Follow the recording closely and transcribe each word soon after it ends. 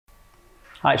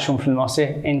Hi, Sean from Moss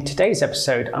here. In today's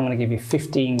episode, I'm going to give you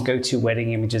 15 go-to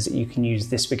wedding images that you can use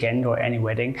this weekend or any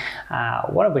wedding,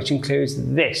 one of which includes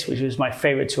this, which was my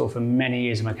favorite tool for many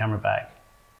years in my camera bag.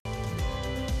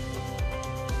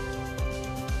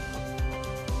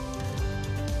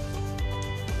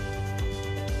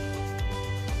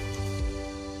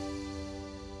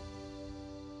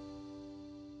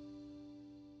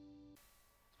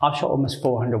 I've shot almost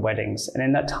 400 weddings, and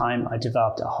in that time I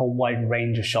developed a whole wide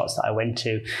range of shots that I went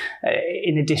to.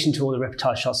 In addition to all the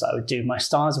repertoire shots that I would do, my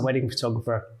style as a wedding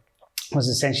photographer was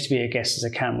essentially to be a guest as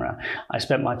a camera. I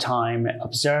spent my time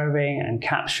observing and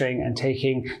capturing and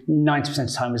taking 90% of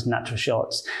the time as natural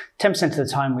shots. 10% of the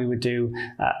time we would do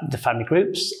the family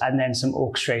groups and then some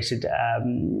orchestrated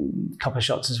couple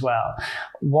shots as well.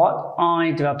 What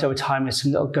I developed over time is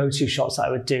some little go-to shots that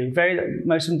I would do.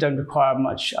 Most of them don't require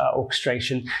much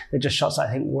orchestration. They're just shots that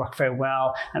I think work very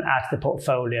well and add to the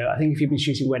portfolio. I think if you've been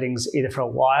shooting weddings either for a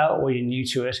while or you're new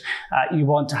to it, you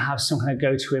want to have some kind of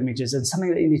go-to images and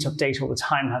something that you need to update all the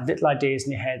time, have little ideas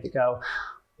in your head that go,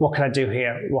 what can I do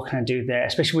here? What can I do there?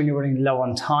 Especially when you're running low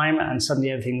on time and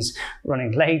suddenly everything's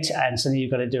running late and suddenly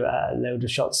you've got to do a load of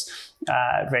shots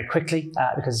very quickly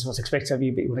because it's what's expected of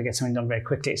you, but you want to get something done very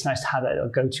quickly. It's nice to have a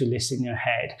go-to list in your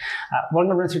head. What I'm going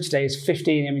to run through today is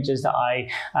 15 images that I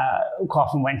quite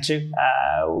often went to,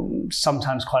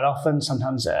 sometimes quite often,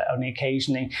 sometimes only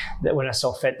occasionally, that when I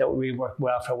saw fit that would really work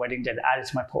well for a wedding day, added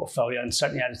to my portfolio and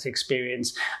certainly added to the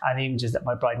experience and the images that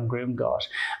my bride and groom got.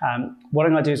 What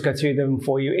I'm going to do is go through them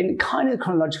for you in kind of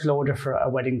chronological order for a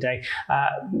wedding day.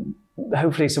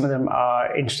 Hopefully some of them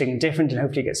are interesting and different and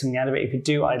hopefully you get something out of it. If you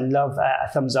do, I'd love a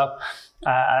thumbs up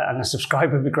and a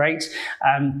subscribe would be great.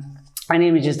 Any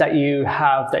images that you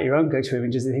have that your own go-to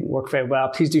images that you think work very well,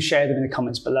 please do share them in the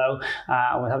comments below.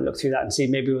 And we'll have a look through that and see.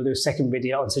 Maybe we'll do a second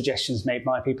video on suggestions made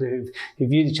by people who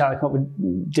view the channel, come up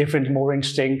with different, more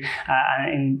interesting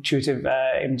and intuitive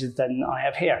images than I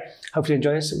have here. Hopefully you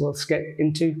enjoy this. We'll get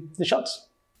into the shots.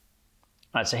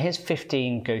 Right, so here's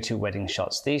 15 go-to wedding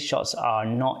shots. These shots are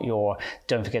not your,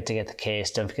 don't forget to get the kiss,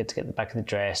 don't forget to get the back of the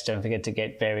dress, don't forget to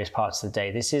get various parts of the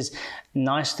day. This is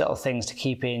nice little things to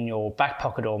keep in your back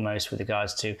pocket almost with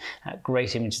regards to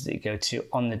great images that you go to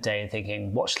on the day and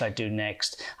thinking, what shall I do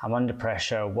next? I'm under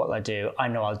pressure, what will I do? I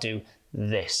know I'll do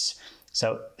this.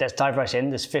 So let's dive right in.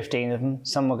 There's 15 of them.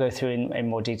 Some will go through in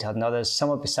more detail than others. Some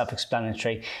will be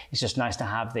self-explanatory. It's just nice to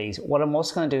have these. What I'm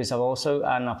also going to do is and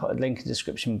I'll put a link in the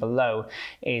description below,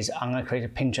 is I'm going to create a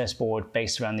Pinterest board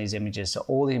based around these images. So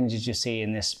all the images you see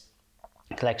in this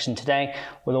collection today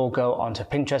will all go onto a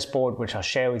Pinterest board, which I'll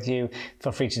share with you.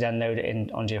 Feel free to download it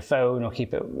onto your phone or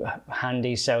keep it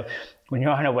handy. So when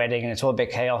you're on a wedding and it's all a bit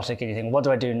chaotic and you think, what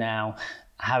do I do now?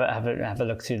 Have a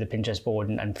look through the Pinterest board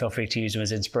and feel free to use them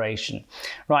as inspiration.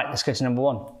 Right, let's go to number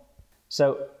one.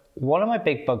 So one of my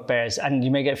big bugbears, and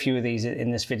you may get a few of these in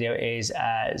this video, is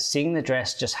seeing the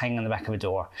dress just hanging on the back of a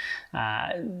door.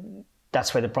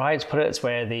 That's where the brides put it, it's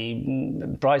where the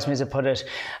bridesmaids have put it.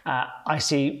 I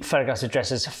see photographs of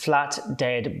dresses flat,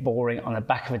 dead, boring on the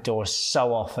back of a door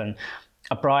so often.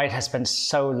 A bride has spent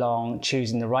so long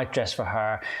choosing the right dress for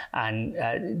her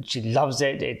and she loves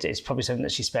it. It's probably something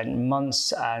that she spent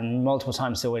months and multiple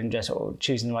times to the wedding dress or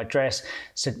choosing the right dress.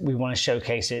 So we want to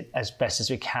showcase it as best as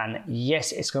we can.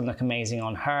 Yes, it's going to look amazing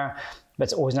on her, but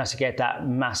it's always nice to get that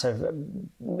massive,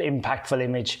 impactful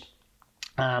image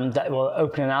that will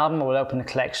open an album or will open a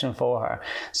collection for her.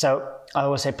 So I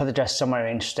always say put the dress somewhere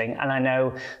interesting. And I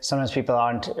know sometimes the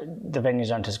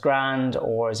venues aren't as grand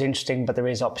or as interesting, but there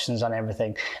is options on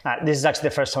everything. This is actually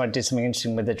the first time I did something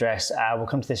interesting with the dress. We'll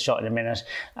come to this shot in a minute,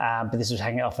 but this was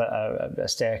hanging off a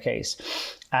staircase.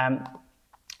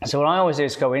 So what I always do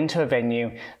is go into a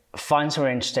venue, find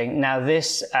somewhere interesting. Now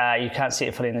this, you can't see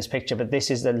it fully in this picture, but this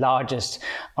is the largest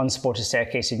unsupported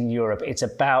staircase in Europe. It's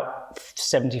about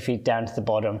 70 feet down to the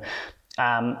bottom.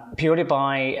 Purely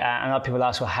by, and a lot of people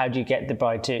ask, well, how do you get the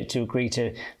bride to agree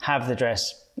to have the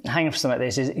dress hanging for something like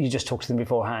this? Is you just talk to them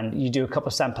beforehand. You do a couple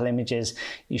of sample images,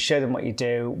 you show them what you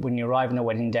do when you arrive on a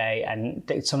wedding day, and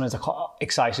sometimes they're quite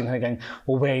exciting, kind of going,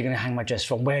 well, where are you going to hang my dress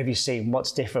from? Where have you seen?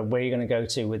 What's different? Where are you going to go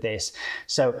to with this?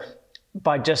 So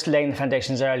by just laying the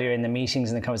foundations earlier in the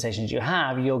meetings and the conversations you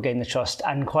have, you'll gain the trust.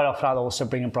 And quite often I'll also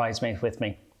bring a bridesmaid with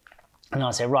me. And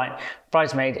I'll say, right,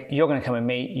 bridesmaid, you're going to come with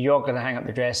me, you're going to hang up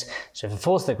the dress. So if it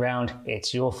falls to the ground,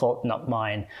 it's your fault, not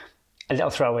mine. A little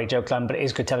throwaway joke line, but it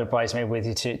is good to have a bridesmaid with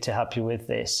you to help you with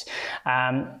this.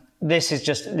 This is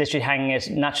just literally hanging it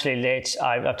naturally lit.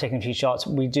 I've taken a few shots.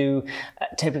 We do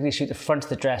typically shoot the front of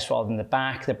the dress rather than the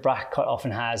back. The back quite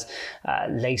often has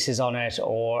laces on it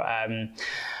or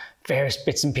various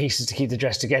bits and pieces to keep the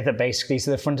dress together, basically. So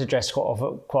the front of the dress quite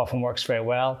often works very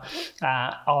well.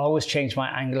 I'll always change my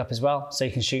angle up as well, so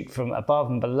you can shoot from above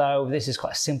and below. This is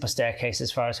quite a simple staircase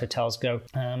as far as hotels go,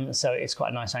 so it's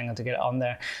quite a nice angle to get it on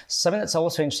there. Something that's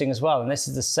also interesting as well, and this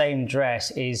is the same dress,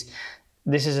 is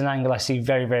this is an angle I see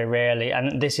very, very rarely,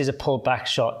 and this is a pulled back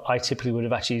shot. I typically would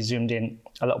have actually zoomed in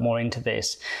a lot more into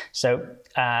this. So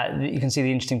you can see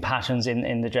the interesting patterns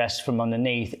in the dress from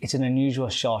underneath. It's an unusual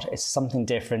shot. It's something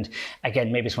different.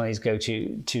 Again, maybe it's one of these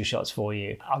go-to two shots for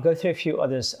you. I'll go through a few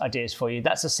others ideas for you.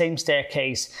 That's the same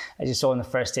staircase as you saw in the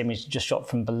first image, just shot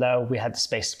from below. We had the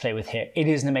space to play with here. It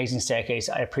is an amazing staircase.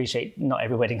 I appreciate not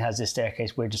every wedding has this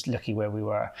staircase. We're just lucky where we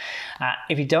were.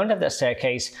 If you don't have that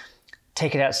staircase,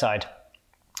 take it outside.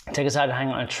 Take us out and hang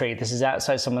on a tree. This is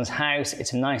outside someone's house.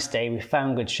 It's a nice day. We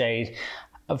found good shade.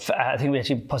 I think we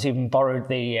actually possibly even borrowed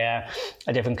a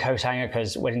different coat hanger,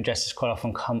 because wedding dresses quite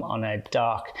often come on a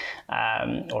dark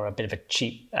or a bit of a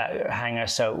cheap hanger.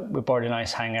 So we borrowed a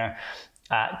nice hanger,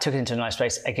 took it into a nice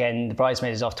place. Again, the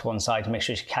bridesmaid is off to one side to make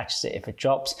sure she catches it if it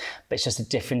drops, but it's just a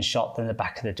different shot than the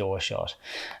back of the door shot.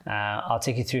 I'll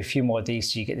take you through a few more of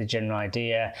these so you get the general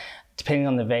idea. Depending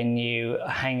on the venue,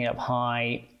 hanging up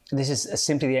high. This is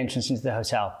simply the entrance into the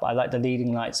hotel. I like the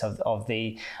leading lights of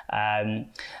the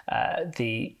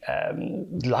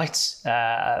lights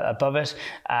above it,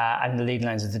 and the leading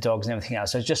lines of the dogs and everything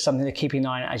else. So it's just something to keep an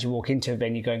eye on as you walk into a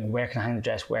venue, going, where can I hang the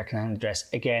dress? Where can I hang the dress?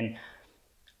 Again,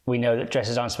 we know that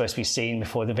dresses aren't supposed to be seen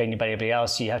before the venue by everybody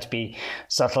else, so you have to be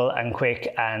subtle and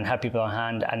quick and have people on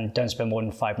hand, and don't spend more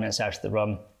than 5 minutes out of the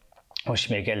room, or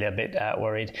she may get a little bit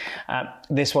worried.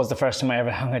 This was the first time I ever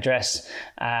hung a dress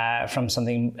from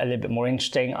something a little bit more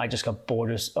interesting. I just got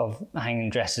bored of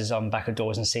hanging dresses on back of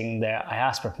doors and seeing them there. I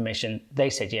asked for permission. They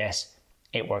said yes.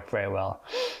 It worked very well.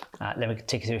 Let me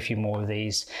take you through a few more of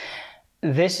these.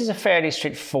 This is a fairly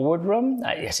straightforward room.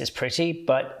 Yes, it's pretty,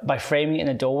 but by framing it in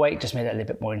a doorway, it just made it a little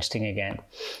bit more interesting again.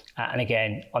 And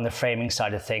again, on the framing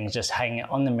side of things, just hanging it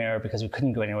on the mirror because we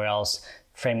couldn't go anywhere else,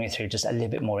 framing it through just a little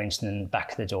bit more interesting than the back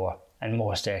of the door. And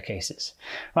more staircases.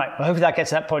 Right, well, hopefully that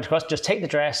gets that point across. Just take the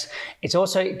dress.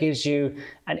 It gives you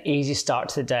an easy start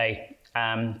to the day.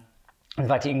 In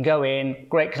fact, you can go in,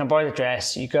 great, can I borrow the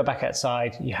dress? You go back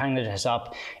outside, you hang the dress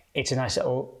up. It's a nice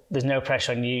little, there's no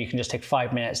pressure on you. You can just take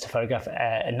 5 minutes to photograph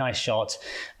a nice shot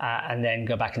and then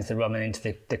go back into the room and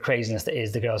into the craziness that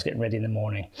is the girls getting ready in the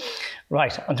morning.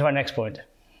 Right, on to our next point.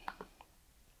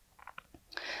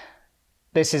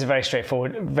 This is a very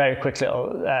straightforward, very quick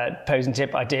little posing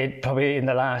tip I did probably in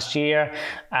the last year.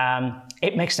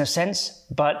 It makes no sense,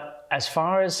 but as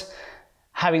far as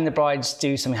having the brides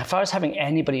do something, as far as having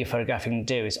anybody you're photographing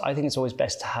do, is I think it's always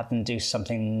best to have them do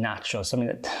something natural, something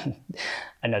that,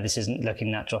 I know this isn't looking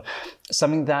natural,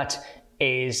 something that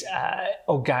is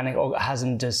organic, or has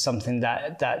them do something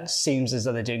that seems as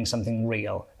though they're doing something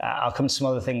real. I'll come to some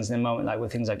other things in a moment, like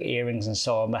with things like earrings and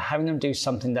so on, but having them do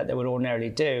something that they would ordinarily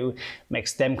do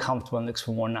makes them comfortable and looks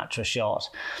for a more natural shot.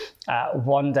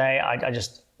 One day,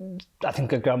 I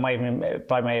think a girl might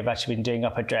have actually been doing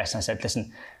up her dress, and I said,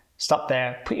 listen, stop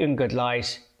there, put you in good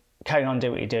light, carry on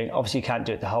doing what you're doing. Obviously you can't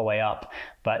do it the whole way up,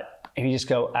 but if you just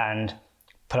go and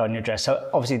put on your dress. So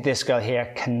obviously this girl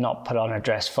here cannot put on her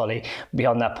dress fully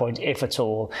beyond that point, if at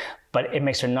all, but it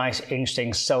makes her a nice,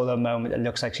 interesting solo moment that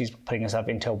looks like she's putting herself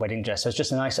into a wedding dress. So it's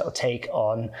just a nice little take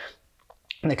on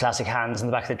the classic hands in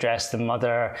the back of the dress, the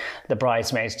mother, the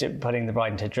bridesmaids putting the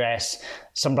bride into a dress.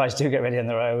 Some brides do get ready on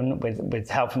their own with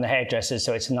help from the hairdressers,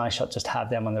 so it's a nice shot just to have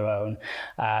them on their own.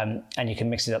 And you can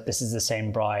mix it up. This is the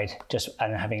same bride,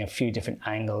 and having a few different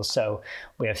angles. So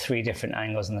we have 3 different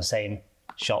angles in the same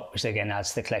shot, which again adds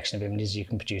to the collection of images you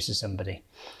can produce of somebody.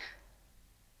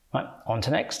 Right, on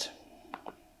to next.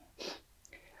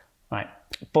 Right,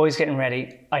 boys getting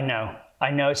ready. I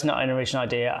know it's not an original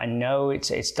idea. I know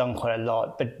it's done quite a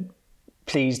lot, but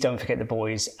please don't forget the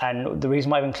boys. And the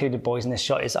reason why I've included boys in this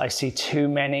shot is I see too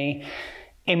many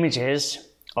images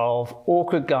of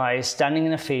awkward guys standing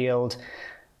in a field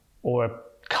or a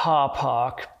car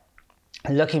park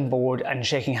looking bored and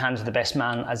shaking hands with the best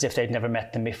man as if they'd never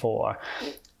met them before.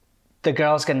 The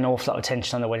girls get an awful lot of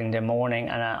attention on the wedding day morning,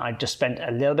 and I just spent a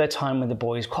little bit of time with the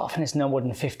boys. Quite often it's no more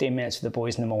than 15 minutes with the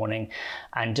boys in the morning,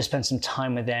 and just spend some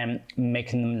time with them,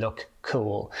 making them look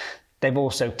cool. They've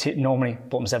also normally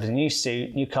bought themselves a new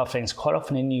suit, new cufflinks, quite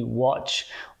often a new watch,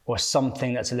 or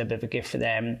something that's a little bit of a gift for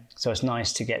them. So it's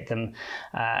nice to get them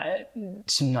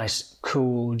some nice,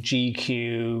 cool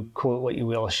GQ, call it what you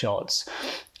will, shots.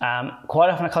 Quite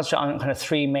often I concentrate on kind of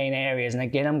 3 main areas. And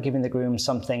again, I'm giving the groom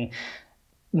something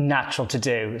natural to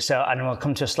do. So, and we'll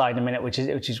come to a slide in a minute, which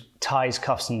is ties,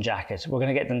 cuffs, and jacket. We're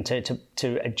going to get them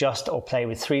to adjust or play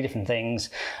with 3 different things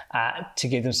to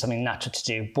give them something natural to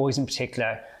do. Boys in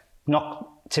particular,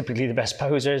 not typically the best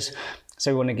posers,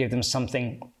 so we want to give them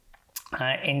something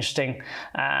interesting,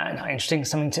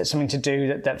 something to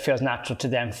do that feels natural to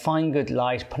them. Find good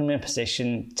light, put them in a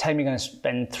position, tell them you're going to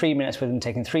spend 3 minutes with them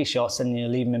taking 3 shots, and you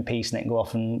leave them in peace and they can go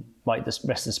off and write the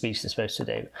rest of the speech they're supposed to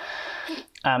do.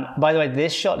 By the way,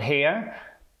 this shot here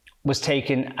was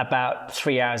taken about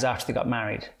 3 hours after they got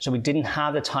married. So we didn't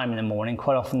have the time in the morning.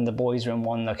 Quite often the boys are in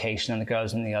one location and the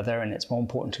girls in the other, and it's more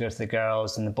important to go to the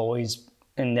girls than the boys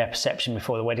in their perception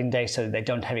before the wedding day, so that they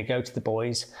don't have you go to the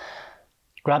boys.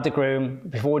 Grab the groom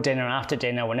before dinner, after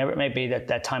dinner, whenever it may be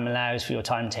that time allows for your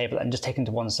timetable, and just take him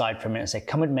to one side for a minute and say,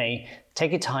 come with me, take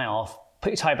your tie off,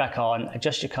 put your tie back on,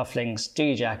 adjust your cufflinks, do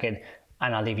your jacket,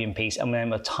 and I'll leave you in peace. And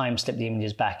then we'll time slip the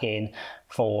images back in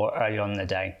for earlier on in the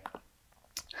day.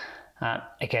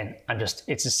 Again,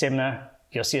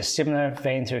 you'll see a similar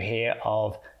vein through here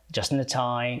of adjusting the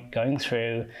tie, going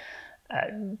through,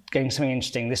 getting something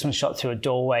interesting. This one's shot through a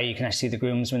doorway. You can actually see the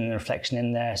groomsmen and the reflection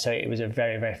in there. So it was a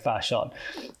very, very fast shot.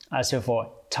 As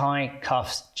before, tie,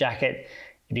 cuffs, jacket.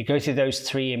 If you go through those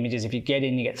 3 images, if you get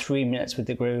in, you get 3 minutes with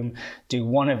the groom, do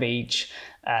 1 of each,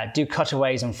 do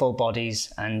cutaways on full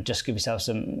bodies, and just give yourself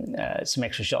some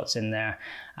extra shots in there.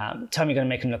 Tell them you're going to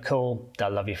make them look cool.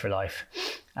 They'll love you for life.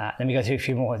 Let me go through a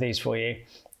few more of these for you.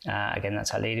 Again,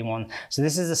 that's our leading one. So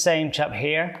this is the same chap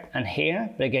here and here,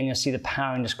 but again, you'll see the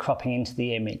powering just cropping into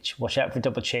the image. Watch out for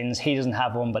double chins. He doesn't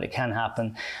have one, but it can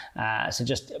happen. So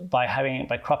just by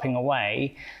cropping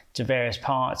away to various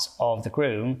parts of the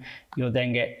groom, you'll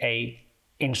then get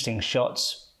interesting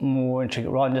shots, more intricate.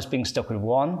 Rather than just being stuck with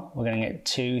 1, we're going to get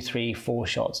 2, 3, 4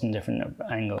 shots in different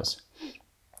angles.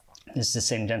 This is the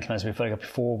same gentleman as we photographed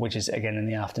before, which is again in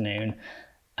the afternoon.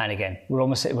 And again, we're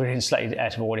in slightly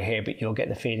out of order here, but you'll get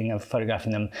the feeling of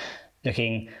photographing them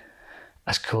looking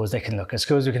as cool as they can look, as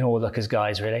cool as we can all look as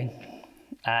guys, really.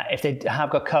 If they have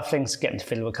got cufflinks, get them to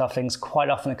fiddle with cufflinks. Quite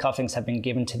often the cufflinks have been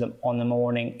given to them on the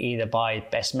morning, either by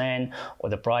best men or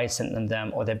the bride sent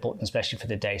them, or they bought them especially for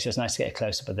the day. So it's nice to get a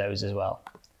close-up of those as well.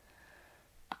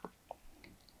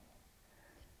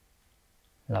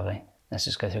 Lovely. Let's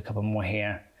just go through a couple more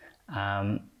here.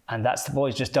 And that's the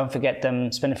boys. Just don't forget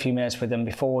them. Spend a few minutes with them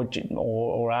before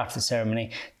or after the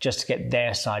ceremony, just to get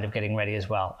their side of getting ready as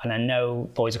well. And I know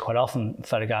boys are quite often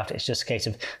photographed. It's just a case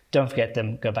of don't forget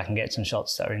them. Go back and get some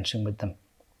shots that are interesting with them.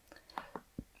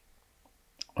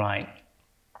 Right.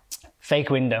 Fake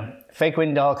window. Fake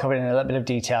window I'll cover in a little bit of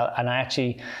detail, and I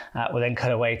actually will then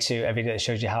cut away to a video that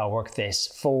shows you how I work this.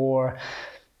 For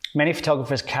many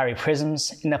photographers carry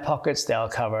prisms in their pockets. They'll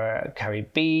carry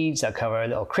beads, they'll cover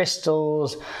little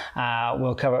crystals,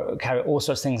 we'll carry all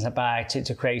sorts of things in the bag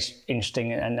to create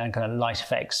interesting and kind of light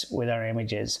effects with our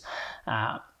images.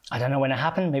 I don't know when it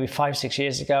happened, maybe 5 or 6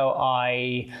 years ago,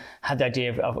 I had the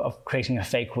idea of creating a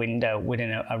fake window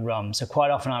within a room. So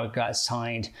quite often I would go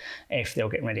outside if they were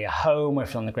getting ready at home or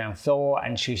if they're on the ground floor,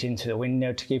 and shoot into the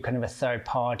window to give kind of a third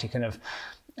party kind of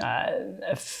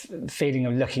a feeling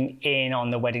of looking in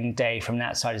on the wedding day from an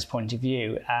outsider's point of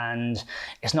view. And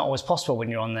it's not always possible when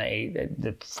you're on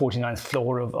the 49th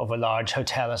floor of a large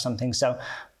hotel or something. So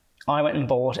I went and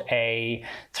bought a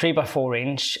 3x4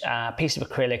 inch piece of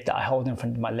acrylic that I hold in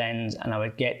front of my lens, and I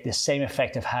would get the same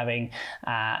effect of having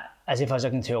as if I was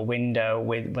looking through a window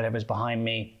with whatever's behind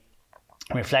me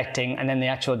reflecting, and then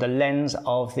the lens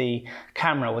of the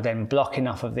camera would then block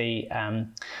enough of the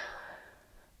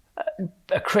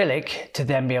acrylic to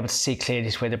then be able to see clearly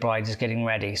where the bride is getting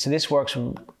ready. So this works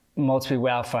multiply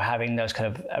well for having those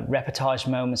kind of reportage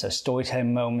moments, those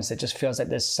storytelling moments that just feels like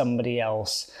there's somebody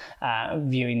else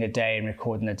viewing the day and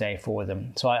recording the day for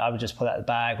them. So I would just pull out the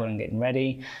bag when I'm getting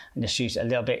ready and just shoot a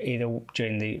little bit either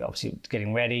during the obviously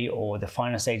getting ready or the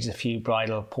final stages, a few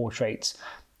bridal portraits.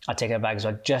 I take out the bag as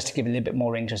well, just to give a little bit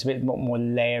more interest, a bit more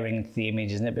layering into the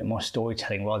images, and a bit more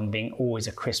storytelling rather than being always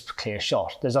a crisp, clear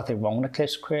shot. There's nothing wrong with a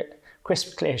crisp,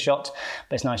 clear shot,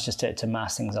 but it's nice just to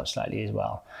mask things up slightly as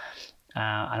well.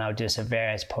 And I would do this at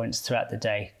various points throughout the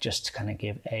day, just to kind of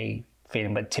give a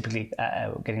feeling, but typically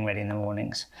getting ready in the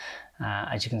mornings.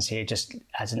 As you can see, it just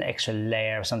adds an extra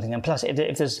layer of something. And plus, if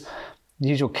there's the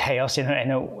usual chaos in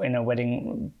a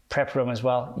wedding prep room as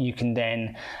well, you can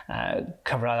then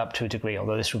cover that up to a degree,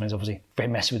 although this room is obviously very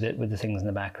messy with the things in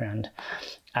the background.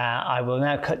 I will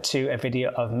now cut to a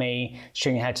video of me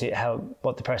showing you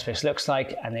what the perspex looks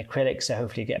like and the acrylic, so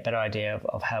hopefully you get a better idea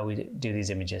of how we do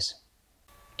these images.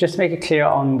 Just to make it clear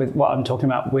on with what I'm talking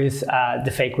about with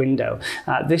the fake window,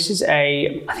 this is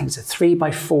I think it's a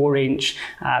 3x4 inch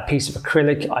piece of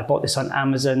acrylic. I bought this on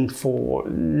Amazon for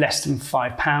less than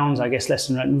 £5, I guess less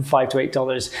than $5 to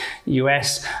 $8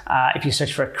 US. If you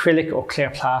search for acrylic or clear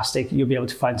plastic, you'll be able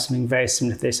to find something very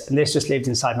similar to this. And this just lived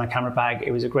inside my camera bag.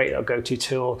 It was a great little go-to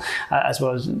tool, as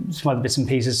well as some other bits and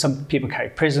pieces. Some people carry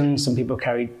prisms, some people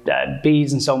carry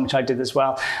beads and so on, which I did as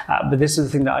well. But this is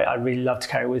the thing that I really love to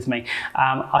carry with me.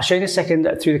 I'll show you in a second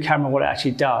through the camera what it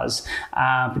actually does.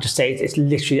 But just say it's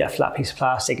literally a flat piece of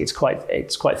plastic. It's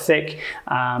quite thick,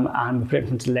 and we put it in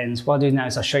front of the lens. What I'll do now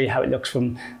is I'll show you how it looks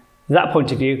from that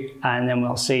point of view, and then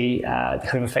we'll see the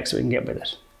kind of effects that we can get with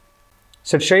it.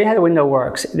 So to show you how the window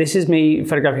works, this is me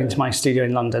photographing into my studio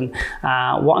in London.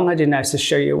 What I'm going to do now is to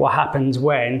show you what happens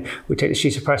when we take the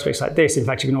sheet of perspex like this. In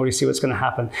fact, you can already see what's going to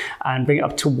happen, and bring it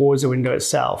up towards the window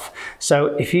itself. So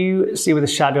if you see where the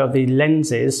shadow of the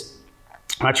lens is,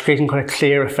 I'm actually creating quite a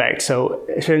clear effect. So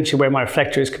essentially where my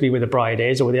reflector is could be where the bride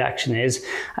is or where the action is.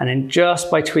 And then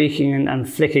just by tweaking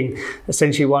and flicking,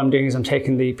 essentially what I'm doing is I'm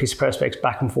taking the piece of perspex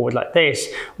back and forward like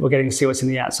this. We're getting to see what's in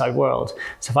the outside world.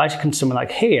 So if I actually come to somewhere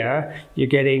like here, you're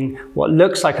getting what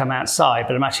looks like I'm outside,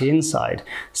 but I'm actually inside.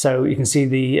 So you can see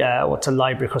the what's a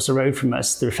library across the road from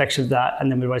us, the reflection of that,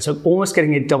 and then we're right. So almost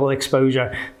getting a double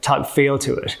exposure type feel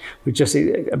to it, with just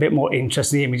a bit more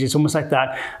interest in the image. It's almost like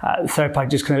that third party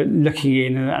just kind of looking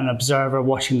in, an observer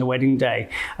watching the wedding day.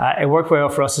 It worked very well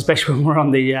for us, especially when we're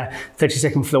on the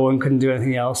 32nd floor and couldn't do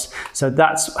anything else. So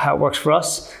that's how it works for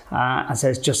us. And so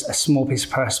it's just a small piece of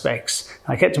perspex.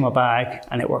 I kept it in my bag,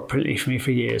 and it worked brilliantly for me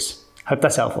for years. Hope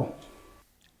that's helpful.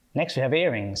 Next we have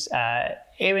earrings.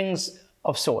 Earrings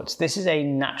of sorts. This is a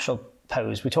natural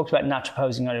pose. We talked about natural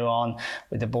posing earlier on,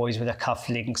 with the boys with the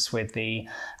cufflinks, with the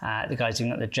guys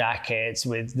doing up the jackets,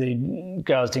 with the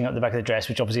girls doing up the back of the dress,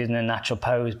 which obviously isn't a natural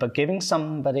pose, but giving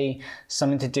somebody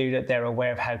something to do that they're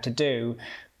aware of how to do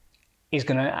is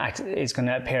going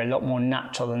to appear a lot more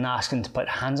natural than asking to put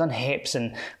hands on hips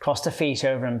and cross the feet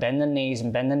over and bend the knees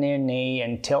and bend the near knee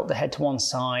and tilt the head to one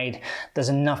side. There's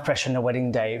enough pressure on the wedding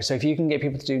day. So if you can get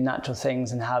people to do natural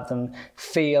things and have them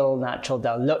feel natural,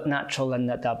 they'll look natural, and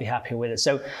that they'll be happy with it.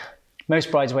 So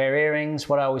most brides wear earrings.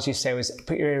 What I always used to say was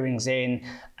put your earrings in,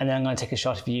 and then I'm going to take a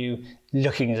shot of you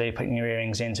looking as though you're putting your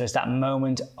earrings in. So it's that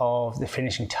moment of the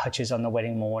finishing touches on the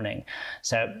wedding morning.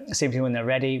 So simply when they're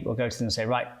ready, we'll go to them and say,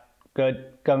 right, good,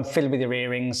 go and fiddle with your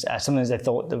earrings. Sometimes they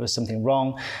thought there was something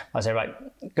wrong. I say, right,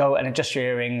 go and adjust your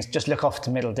earrings. Just look off to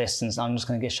middle distance. I'm just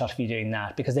going to get a shot of you doing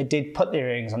that, because they did put their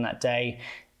earrings on that day.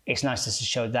 It's nice just to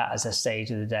show that as a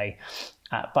stage of the day.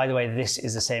 By the way, this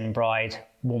is the same bride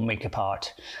 1 week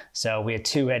apart. So we had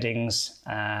 2 weddings,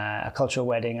 a cultural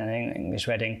wedding and an English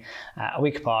wedding, a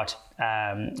week apart.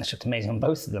 It's just amazing on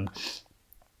both of them.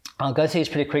 I'll go through these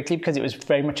pretty quickly because it was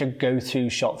very much a go-through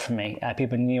shot for me.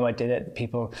 People knew I did it.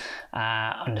 People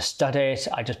understood it.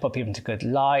 I just put people into good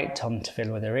light, told them to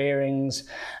fiddle with their earrings.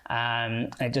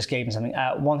 And it just gave them something.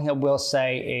 One thing I will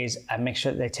say is make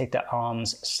sure that they take their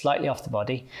arms slightly off the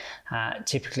body.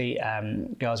 Typically,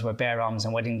 girls wear bare arms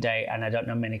on wedding day, and I don't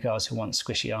know many girls who want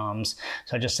squishy arms.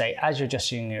 So I just say, as you're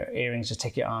adjusting your earrings, just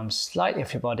take your arms slightly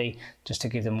off your body, just to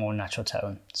give them more natural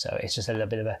tone. So it's just a little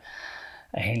bit of a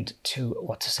hint to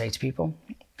what to say to people.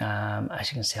 As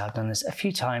you can see, I've done this a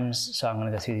few times, so I'm going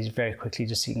to go through these very quickly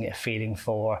just so you can get a feeling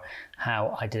for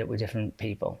how I did it with different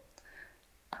people.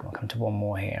 We'll come to one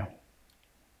more here.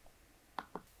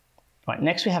 Right,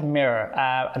 next we have mirror,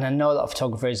 and I know a lot of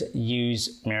photographers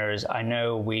use mirrors. I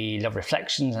know we love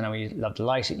reflections, I know we love the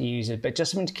light it uses, but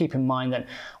just something to keep in mind that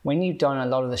when you've done a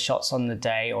lot of the shots on the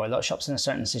day, or a lot of shots in a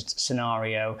certain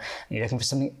scenario, and you're looking for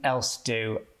something else to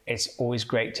do, it's always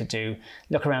great to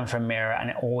look around for a mirror,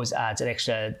 and it always adds an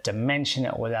extra dimension.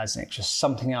 It always adds an extra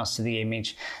something else to the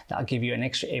image that'll give you an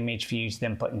extra image for you to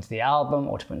then put into the album,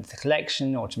 or to put into the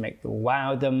collection, or to make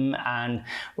wow them. And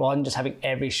rather than just having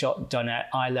every shot done at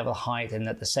eye level height and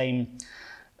at the same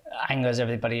angle as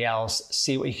everybody else,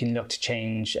 see what you can look to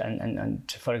change and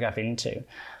to photograph into.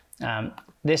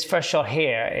 This first shot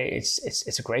here,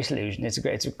 it's a great illusion. It's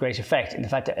a great effect. In the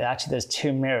fact that actually there's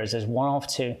 2 mirrors. There's one off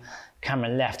to camera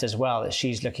left as well that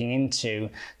she's looking into,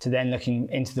 to then looking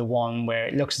into the one where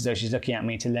it looks as though she's looking at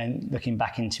me, to then looking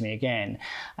back into me again.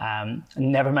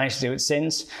 Never managed to do it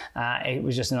since. It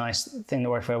was just a nice thing that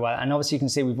worked very well. And obviously you can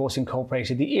see we've also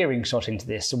incorporated the earring shot into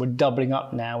this. So we're doubling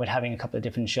up now with having a couple of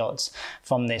different shots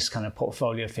from this kind of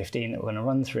portfolio of 15 that we're going to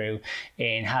run through,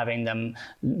 in having them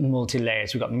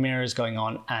multi-layers. We've got mirrors going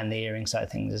on and the earring side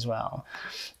of things as well.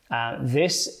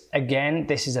 This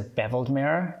is a beveled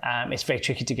mirror. It's very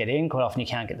tricky to get in. Quite often you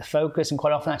can't get the focus, and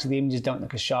quite often actually the images don't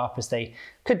look as sharp as they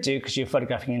could do because you're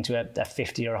photographing into a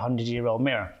 50 or 100-year-old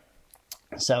mirror.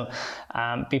 So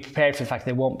be prepared for the fact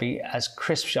they won't be as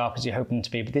crisp sharp as you're hoping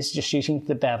to be, but this is just shooting to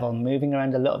the bevel, moving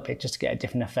around a little bit just to get a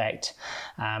different effect.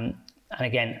 And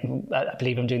again, I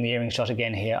believe I'm doing the earring shot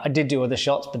again here. I did do other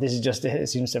shots, but this is just, it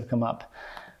seems to have come up.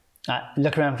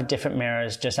 Look around for different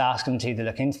mirrors. Just ask them to either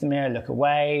look into the mirror, look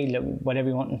away, look whatever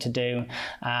you want them to do.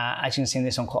 As you can see in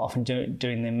this one, quite often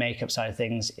doing the makeup side of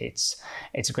things, it's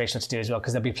a great shot to do as well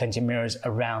because there'll be plenty of mirrors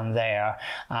around there.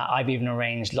 I've even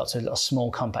arranged lots of little small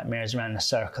compact mirrors around the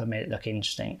circle, made it look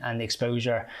interesting, and the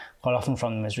exposure quite often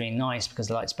from them is really nice because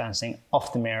the light's bouncing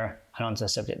off the mirror and onto the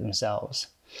subject themselves.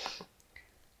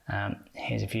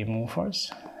 Here's a few more for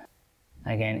us.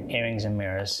 Again, earrings and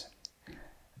mirrors.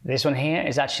 This one here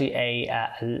is actually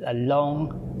a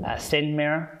long, thin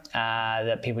mirror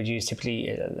that people use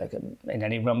typically like in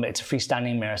any room, but it's a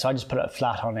freestanding mirror. So I just put it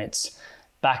flat on its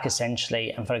back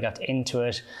essentially and photographed into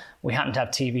it. We happen to have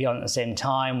TV on at the same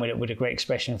time with a great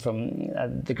expression from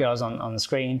the girls on the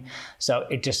screen. So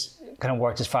it just kind of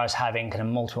worked as far as having kind of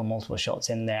multiple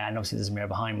shots in there. And obviously there's a mirror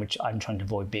behind, which I'm trying to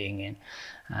avoid being in.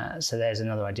 So there's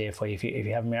another idea for you if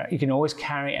you have a mirror. You can always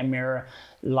carry a mirror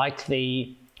like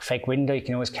the fake window. You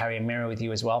can always carry a mirror with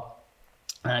you as well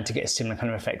to get a similar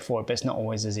kind of effect for it, but it's not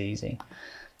always as easy.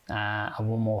 And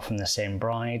one more from the same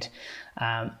bride.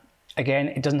 Again,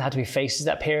 it doesn't have to be faces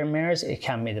that appear in mirrors. It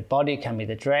can be the body, it can be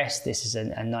the dress. This is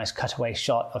a nice cutaway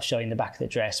shot of showing the back of the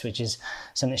dress, which is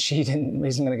something that she isn't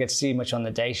going to get to see much on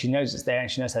the day. She knows it's there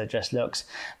and she knows how the dress looks,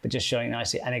 but just showing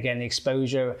nicely. And again, the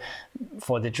exposure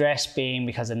for the dress being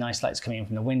because the nice light's coming in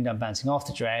from the window and bouncing off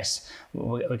the dress,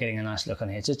 we're getting a nice look on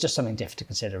here. So it's just something different to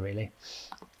consider, really.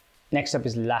 Next up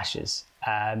is lashes.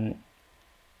 I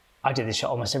did this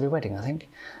shot almost every wedding, I think.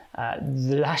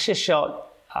 The lashes shot,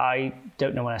 I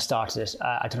don't know when I started it.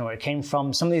 I don't know where it came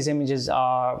from. Some of these images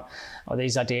or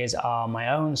these ideas are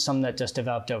my own, some that just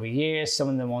developed over years, some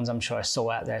of the ones I'm sure I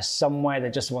saw out there somewhere. They're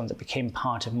just the ones that became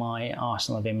part of my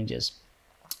arsenal of images.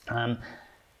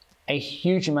 A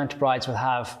huge amount of brides will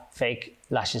have fake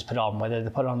lashes put on, whether they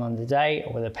put on the day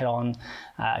or whether they put on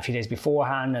a few days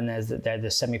beforehand, and they're the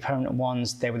semi-permanent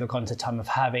ones. They will have gone to the time of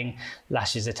having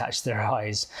lashes attached to their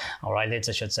eyes, or eyelids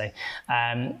I should say.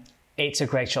 It's a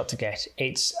great shot to get.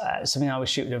 It's something I would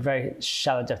shoot with a very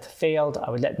shallow depth of field.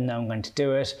 I would let them know I'm going to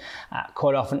do it.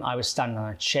 Quite often I would stand on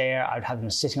a chair. I would have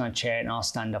them sitting on a chair and I'll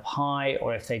stand up high,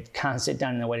 or if they can't sit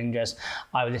down in their wedding dress,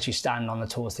 I would literally stand on the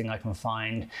tallest thing I can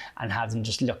find and have them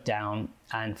just look down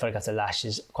and photograph the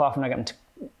lashes. Quite often I get them to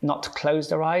not to close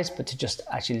their eyes, but to just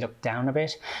actually look down a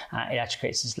bit. It actually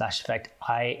creates this lash effect.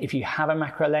 If you have a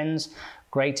macro lens,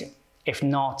 great. If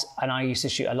not, and I used to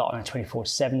shoot a lot on a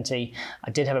 24-70, I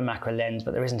did have a macro lens,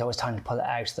 but there isn't always time to pull it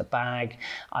out of the bag.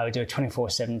 I would do a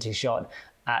 24-70 shot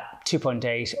at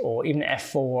 2.8 or even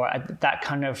f4. At that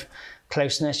kind of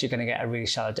closeness, you're going to get a really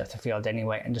shallow depth of field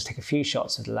anyway, and just take a few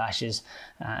shots of the lashes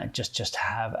just to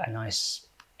have a nice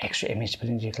extra image to put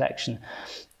into your collection.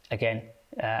 Again,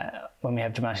 when we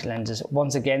have dramatic lenses,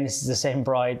 once again, this is the same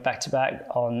bride back to back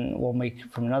on one week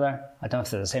from another. I don't know if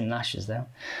they're the same lashes though.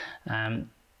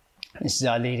 This is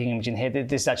our leading image in here.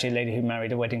 This is actually a lady who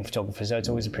married a wedding photographer, so it's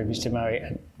always a privilege to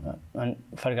marry and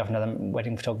photograph another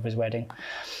wedding photographer's wedding.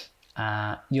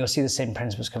 You'll see the same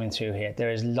principles coming through here.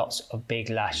 There is lots of big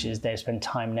lashes. They've spent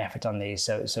time and effort on these,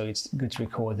 so it's good to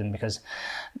record them because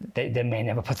they may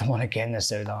never put them on again. They're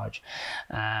so large.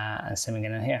 And same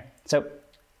again in here. So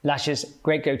lashes,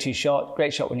 great go-to shot.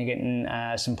 Great shot when you're getting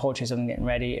some portraits of them getting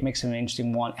ready. It makes them an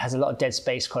interesting one. It has a lot of dead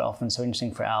space quite often, so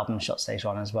interesting for album shots later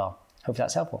on as well. Hope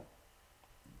that's helpful.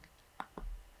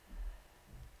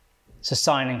 So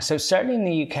signing, so certainly in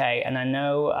the UK, and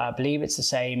I believe it's the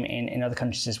same in other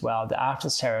countries as well, that after the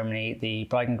ceremony, the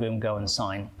bride and groom go and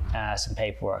sign some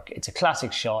paperwork. It's a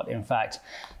classic shot. In fact,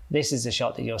 this is a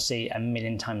shot that you'll see a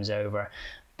million times over.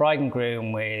 Bride and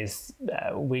groom with,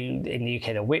 in the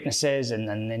UK, they're witnesses, and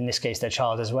in this case, their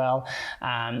child as well,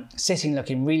 sitting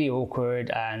looking really awkward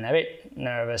and a bit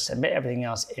nervous, a bit everything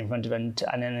else in front of them,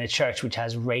 and then in a church which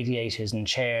has radiators and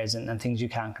chairs and things you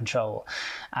can't control.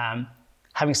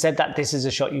 Having said that, this is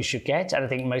a shot you should get, and I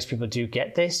think most people do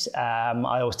get this. I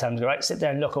always tell them to go, right, sit there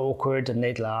and look awkward, and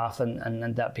they'd laugh,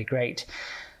 and that'd be great.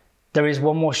 There is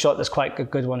one more shot that's quite a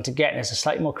good one to get, and it's a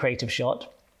slightly more creative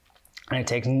shot, and it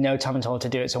takes no time at all to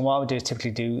do it. So what I would do is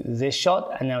typically do this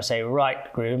shot, and they'll say,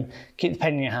 right, groom, keep the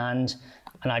pen in your hand,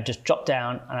 and I just drop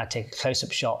down and I take a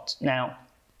close-up shot. Now,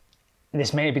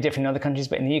 this may be different in other countries,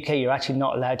 but in the UK, you're actually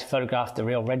not allowed to photograph the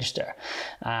real register.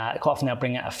 Quite often they'll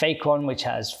bring out a fake one, which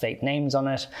has fake names on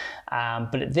it.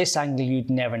 But at this angle, you'd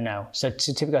never know. So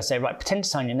typically I say, right, pretend to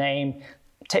sign your name,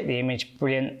 take the image,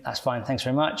 brilliant, that's fine, thanks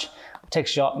very much. Take a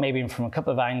shot, maybe from a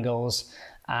couple of angles,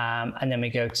 and then we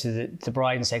go to the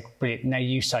bride and say, brilliant, now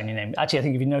you sign your name. Actually, I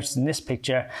think if you notice in this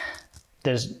picture,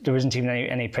 there isn't even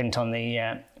any print on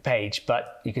the page,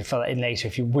 but you can fill that in later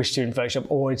if you wish to in Photoshop,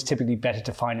 or it's typically better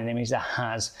to find an image that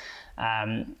has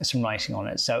some writing on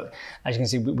it. So as you can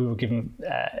see, we were given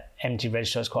empty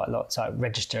registers quite a lot of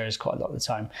the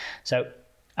time. So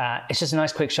it's just a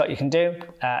nice quick shot you can do.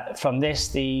 From this,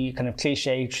 the kind of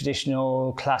cliche,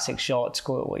 traditional, classic shots,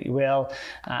 call it what you will,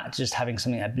 just having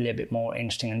something a little bit more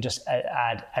interesting, and just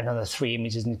add another 3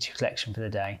 images into your collection for the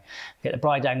day. Get the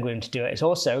bride and groom to do it. It's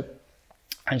also,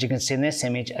 as you can see in this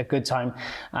image, a good time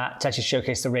to actually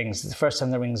showcase the rings. It's the first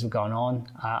time the rings have gone on.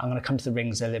 I'm going to come to the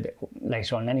rings a little bit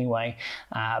later on anyway,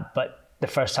 but the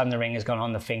first time the ring has gone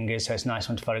on the fingers, so it's a nice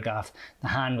one to photograph the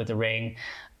hand with the ring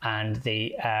and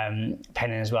the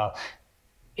pennon as well.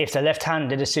 If they're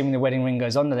left-handed, assuming the wedding ring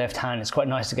goes on the left hand, it's quite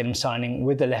nice to get them signing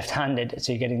with the left-handed,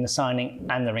 so you're getting the signing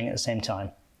and the ring at the same time.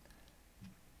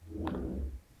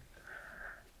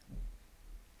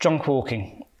 Drunk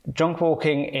walking. Drunk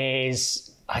walking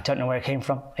is, I don't know where it came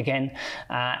from. Again,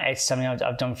 it's something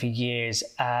I've done for years.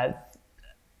 A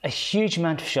huge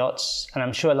amount of shots, and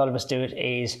I'm sure a lot of us do it,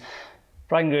 is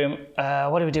bride and groom,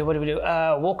 what do we do?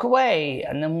 Walk away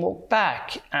and then walk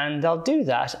back. And they'll do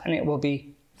that and it will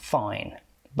be fine.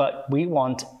 But we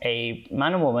want a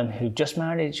man and woman who just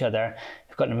married each other,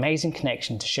 who've got an amazing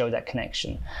connection, to show that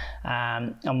connection.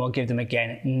 And we'll give them,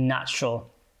 again,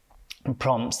 natural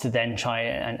prompts to then try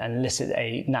and elicit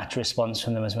a natural response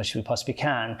from them as much as we possibly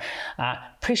can.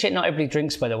 Appreciate not everybody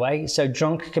drinks, by the way, so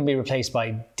drunk can be replaced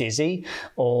by dizzy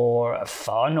or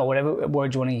fun or whatever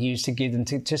word you want to use to give them,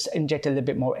 to just inject a little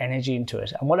bit more energy into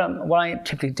it. And what I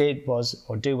typically did was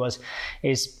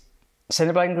send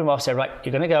the bride and groom off, say, right,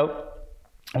 you're going to go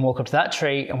and walk up to that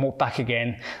tree and walk back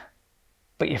again,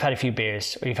 but you've had a few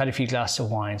beers or you've had a few glasses of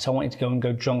wine, so I want you to go and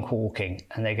go drunk walking.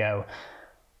 And they go,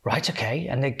 right, okay,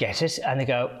 and they get it, and they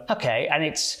go, okay, and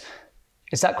it's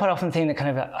that quite often thing that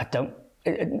kind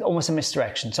of, almost a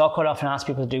misdirection. So I'll quite often ask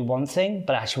people to do one thing,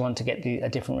 but I actually want to get a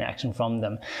different reaction from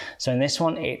them. So in this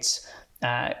one, it's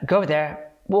go over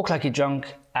there, walk like you're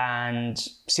drunk, and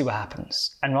see what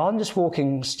happens. And rather than just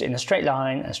walking in a straight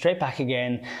line and straight back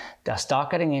again, they'll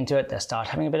start getting into it, they'll start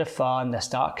having a bit of fun, they'll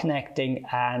start connecting,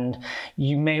 and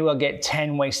you may well get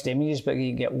 10 wasted images, but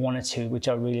you get 1 or 2, which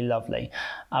are really lovely.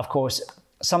 Of course,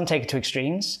 some take it to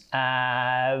extremes,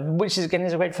 which is, again,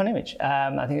 is a great fun image.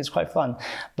 I think it's quite fun.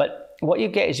 But what you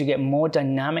get is you get more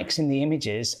dynamics in the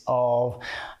images of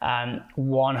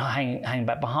one hanging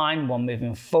back behind, one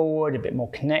moving forward, a bit more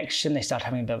connection. They start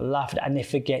having a bit of a laugh, and they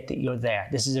forget that you're there.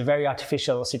 This is a very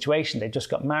artificial situation. They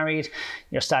just got married.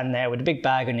 You're standing there with a big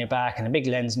bag on your back and a big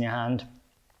lens in your hand,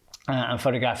 and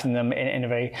photographing them in a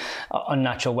very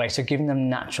unnatural way. So giving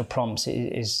them natural prompts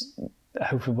is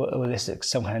hopefully will elicit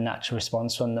some kind of natural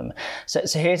response from them. So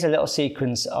here's a little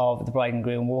sequence of the bride and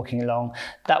groom walking along.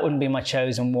 That wouldn't be my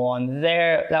chosen one.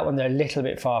 They're a little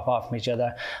bit far apart from each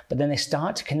other, but then they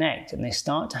start to connect and they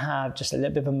start to have just a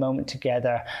little bit of a moment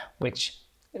together, which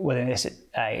will elicit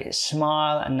a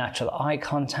smile and natural eye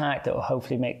contact that will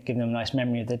hopefully give them a nice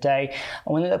memory of the day.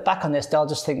 And when they look back on this, they'll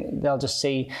just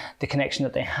see the connection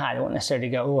that they had. They won't necessarily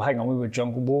go, oh, hang on, we were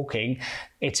drunk walking.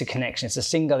 It's a connection. It's a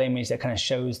single image that kind of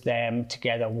shows them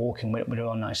together walking with a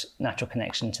real nice natural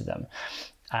connection to them.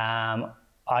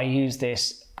 I use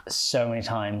this so many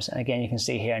times. And again, you can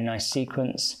see here a nice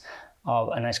sequence of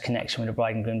a nice connection with the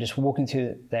bride and groom, just walking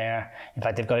through there. In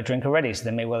fact, they've got a drink already, so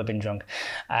they may well have been drunk.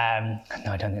 No,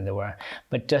 I don't think they were.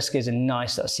 But just gives a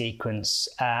nice little sequence.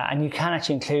 And you can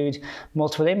actually include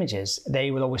multiple images.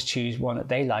 They will always choose one that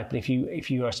they like, but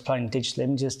if you are supplying digital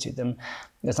images to them,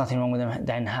 there's nothing wrong with them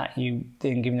then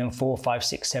giving them 4, 5,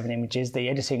 6, 7 images. The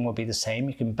editing will be the same.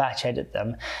 You can batch edit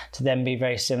them to then be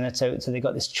very similar. So they've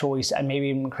got this choice, and maybe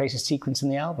even create a sequence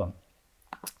in the album.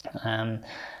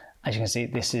 As you can see,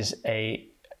 this is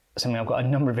something I've got a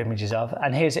number of images of.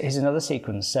 And here's another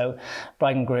sequence. So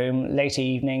bride and groom, late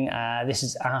evening. This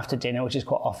is after dinner, which is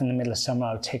quite often in the middle of summer.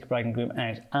 I would take bride and groom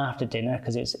out after dinner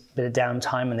because it's a bit of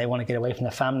downtime and they want to get away from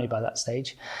their family by that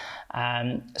stage.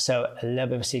 So a little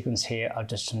bit of a sequence here of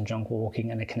just some drunk walking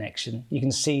and a connection. You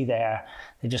can see there,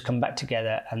 they just come back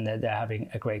together and they're having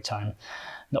a great time.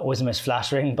 Not always the most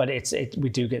flattering, but we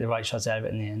do get the right shots out of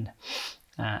it in the end.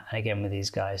 And again with these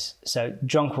guys. So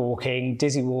drunk walking,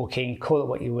 dizzy walking, call it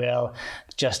what you will,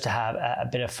 just to have a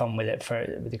bit of fun with it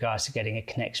with regards to getting a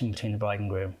connection between the bride and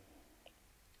groom.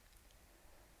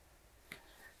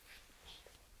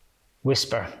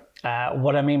 Whisper.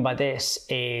 What I mean by this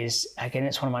is, again,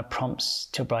 it's one of my prompts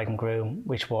to a bride and groom,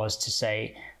 which was to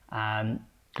say,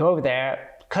 go over there,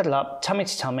 cuddle up, tummy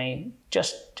to tummy,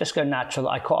 just go natural.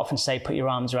 I quite often say put your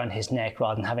arms around his neck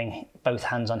rather than having both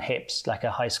hands on hips like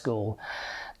a high school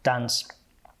dance.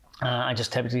 I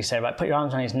just typically say, right, put your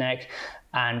arms on his neck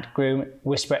and groom,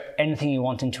 whisper anything you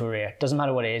want into her ear. Doesn't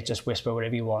matter what it is, just whisper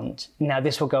whatever you want. Now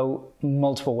this will go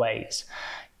multiple ways.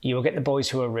 You will get the boys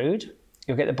who are rude.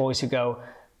 You'll get the boys who go,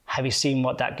 have you seen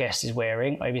what that guest is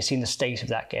wearing? Or have you seen the state of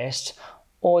that guest?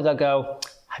 Or they'll go,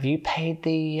 have you paid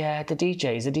the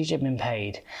DJ? Has the DJ been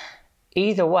paid?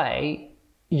 Either way,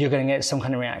 you're going to get some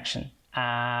kind of reaction.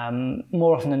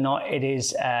 More often than not, it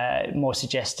is more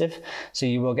suggestive. So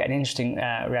you will get an interesting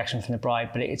reaction from the bride,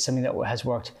 but it's something that has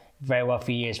worked very well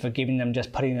for years, for giving them,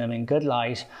 just putting them in good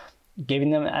light,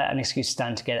 giving them an excuse to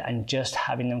stand together and just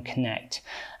having them connect.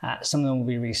 Some of them will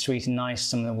be really sweet and nice,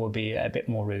 some of them will be a bit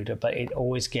more ruder, but it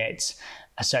always gets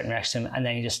a certain reaction, and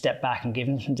then you just step back and give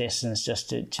them some distance just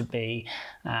to be,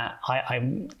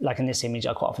 I'm like in this image,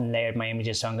 I quite often layered my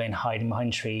images, so I'm going hiding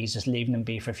behind trees, just leaving them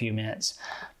be for a few minutes.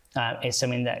 It's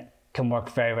something that can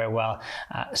work very, very well.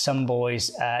 Some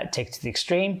boys take it to the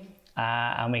extreme,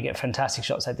 and we get fantastic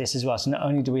shots like this as well. So not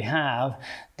only do we have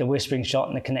the whispering shot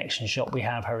and the connection shot, we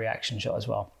have her reaction shot as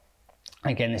well.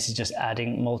 Again, this is just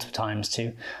adding multiple times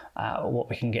to what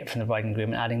we can get from the bride and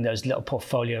groom, and adding those little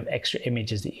portfolio of extra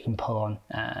images that you can pull on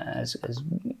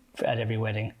at every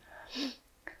wedding.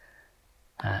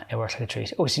 It works like a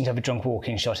treat. Oh, we seem to have a drunk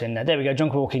walking shot in there. There we go,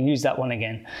 drunk walking, use that one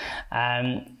again.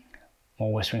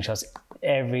 More whispering shots.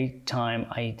 Every time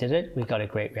I did it, we got a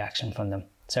great reaction from them.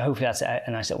 So hopefully that's a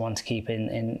nice little one to keep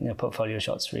in your portfolio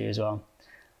shots for you as well.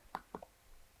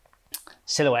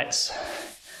 Silhouettes.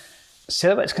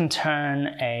 Silhouettes can turn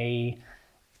an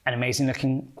amazing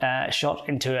looking shot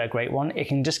into a great one. It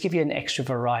can just give you an extra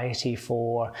variety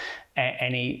for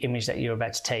any image that you're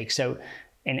about to take. So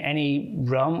in any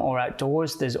room or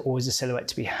outdoors, there's always a silhouette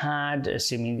to be had,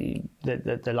 assuming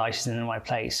the light is in the right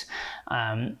place.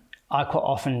 I quite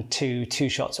often do two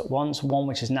shots at once, one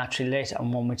which is naturally lit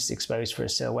and one which is exposed for a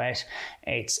silhouette.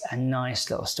 It's a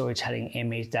nice little storytelling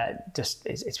image that just,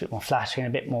 it's a bit more flattering, a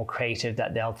bit more creative,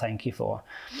 that they'll thank you for.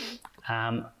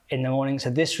 In the morning, so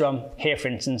this room here, for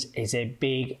instance, is a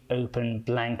big open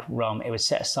blank room. It was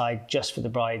set aside just for the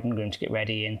bride and groom to get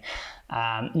ready in.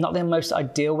 Not the most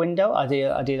ideal window.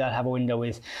 Ideally, I'd have a window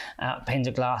with panes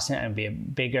of glass in it and be a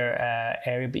bigger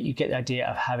area, but you get the idea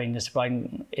of having this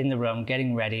bride in the room,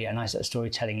 getting ready, a nice little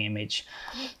storytelling image.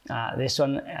 This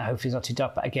one, hopefully is not too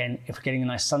dark, but again, if we're getting a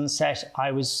nice sunset,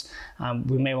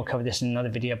 we may well cover this in another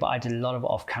video, but I did a lot of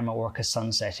off-camera work as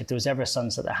sunset. If there was ever a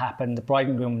sunset that happened, the bride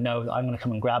and groom would know that I'm going to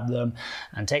come and grab them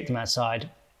and take them outside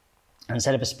and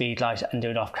set up a speed light and do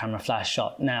an off-camera flash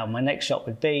shot. Now, my next shot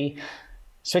would be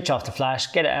switch off the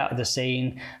flash, get it out of the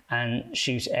scene and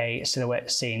shoot a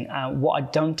silhouette scene. What I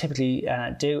don't typically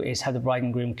do is have the bride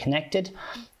and groom connected,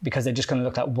 because they're just going to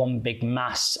look like one big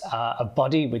mass of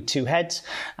body with two heads.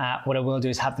 What I will do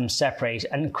is have them separate,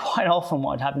 and quite often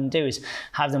what I'd have them do is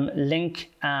have them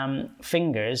link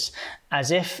fingers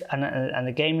as if, and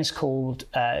the game is called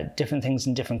different things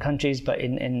in different countries, but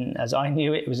as I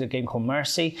knew it, was a game called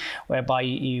Mercy, whereby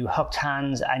you hooked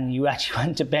hands and you actually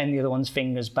went to bend the other one's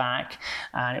fingers back,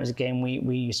 and it was a game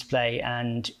we used to play,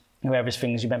 and whoever's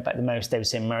fingers you bent back the most, they would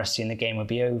say mercy and the game would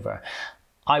be over.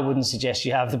 I wouldn't suggest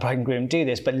you have the bride and groom do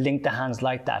this, but link the hands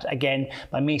like that. Again,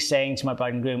 by me saying to my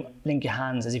bride and groom, link your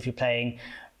hands as if you're playing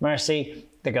mercy,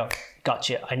 they go,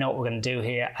 gotcha, I know what we're going to do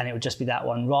here, and it would just be that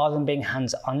one. Rather than being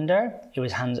hands under, it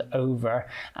was hands over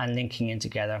and linking in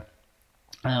together.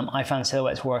 I found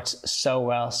silhouettes worked so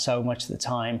well, so much of the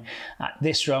time.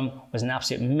 This room was an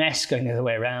absolute mess going the other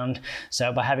way around.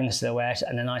 So by having a silhouette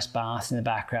and a nice bath in the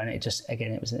background, it just,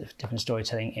 again, it was a different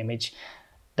storytelling image.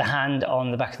 The hand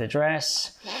on the back of the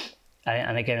dress,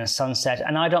 and again a sunset.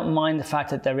 And I don't mind the fact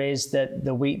that there is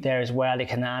the wheat there as well. It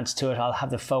can add to it. I'll have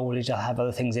the foliage, I'll have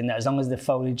other things in there. As long as the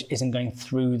foliage isn't going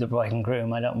through the bride and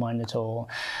groom, I don't mind at all.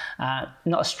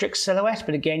 Not a strict silhouette,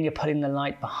 but again, you're putting the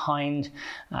light behind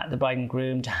the bride and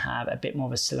groom to have a bit more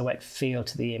of a silhouette feel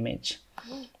to the image.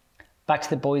 Back to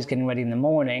the boys getting ready in the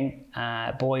morning,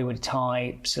 boy with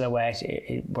tie, silhouette,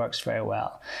 it works very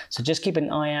well. So just keep an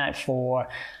eye out for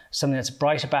something that's a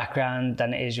brighter background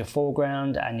than it is your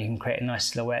foreground, and you can create a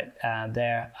nice silhouette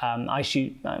there. I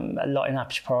shoot a lot in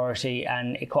aperture priority,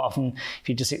 and it quite often, if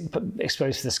you just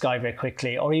expose to the sky very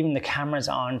quickly, or even the cameras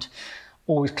aren't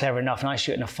always clever enough, and I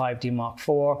shoot in a 5D Mark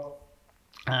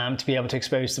IV to be able to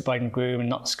expose the bride and groom and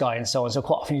not the sky and so on. So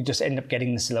quite often you just end up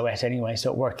getting the silhouette anyway,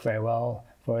 so it worked very well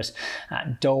for us.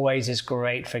 Doorways is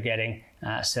great for getting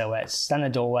silhouettes, stand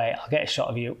in the doorway, I'll get a shot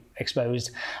of you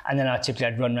exposed, and then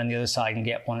I'd run around the other side and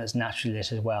get one that's naturally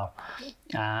lit as well.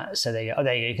 So there you go. Oh,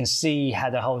 there you go. You can see how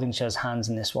they're holding each other's hands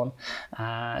in this one.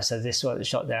 So this one, the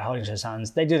shot there, holding each other's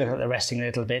hands. They do look like they're resting a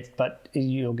little bit, but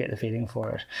you'll get the feeling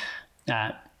for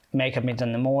it. Makeup being done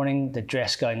in the morning, the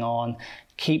dress going on.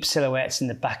 Keep silhouettes in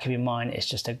the back of your mind. It's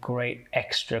just a great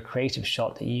extra creative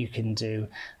shot that you can do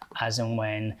as and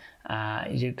when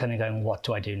you're kind of going, what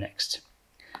do I do next?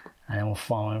 And then one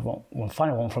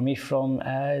final one from me from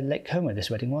Lake Como, this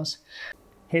wedding was.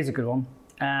 Here's a good one.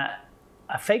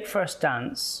 A fake first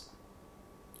dance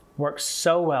works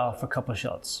so well for couple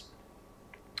shots.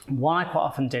 What I quite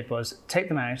often did was take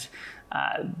them out,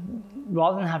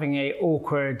 rather than having a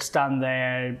awkward stand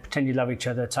there, pretend you love each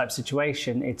other type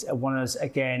situation. It's one of those,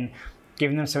 again,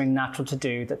 giving them something natural to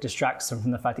do that distracts them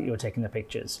from the fact that you're taking the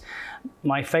pictures.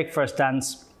 My fake first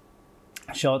dance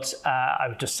shots, I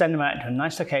would just send them out to a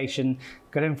nice location,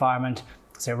 good environment,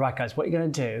 say, right guys, what you're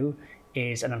going to do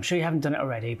is, and I'm sure you haven't done it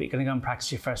already, but you're going to go and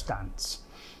practice your first dance.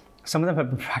 Some of them have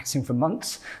been practicing for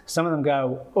months. Some of them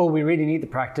go, oh, we really need the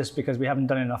practice because we haven't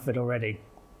done enough of it already.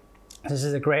 This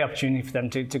is a great opportunity for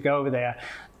them to go over there,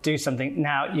 do something.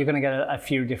 Now, you're going to get a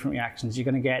few different reactions. You're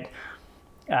going to get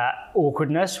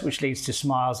awkwardness, which leads to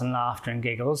smiles and laughter and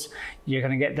giggles. You're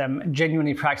going to get them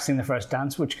genuinely practicing the first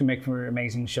dance, which can make for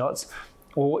amazing shots.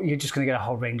 Or you're just going to get a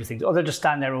whole range of things. Or they'll just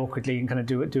stand there awkwardly and kind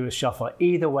of do a shuffle.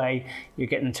 Either way, you're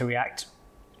getting them to react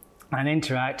and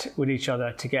interact with each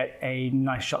other to get a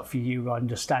nice shot for you, rather than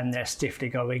just stand there stiffly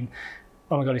going,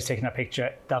 oh my God, he's taking a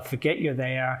picture. They'll forget you're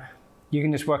there. You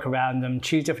can just work around them,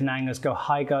 choose different angles, go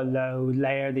high, go low,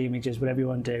 layer the images, whatever you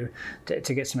want to do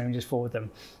to get some images for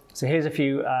them. So here's a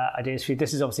few ideas for you.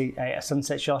 This is obviously a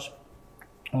sunset shot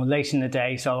or late in the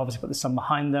day. So I'll obviously put the sun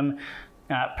behind them,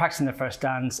 practicing the first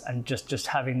dance and just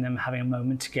having a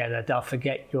moment together. They'll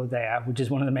forget you're there, which is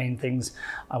one of the main things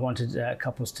I wanted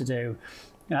couples to do.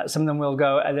 Some of them will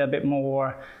go a little bit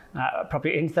more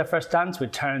probably into their first dance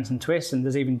with turns and twists, and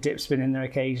there's even dip spin in there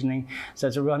occasionally. So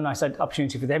it's a real nice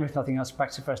opportunity for them, if nothing else, to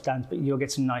practice the first dance, but you'll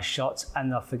get some nice shots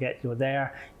and they'll forget you're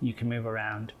there. You can move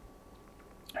around.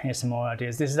 Here's some more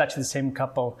ideas. This is actually the same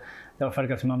couple that were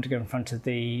photographed a moment ago in front of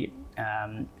the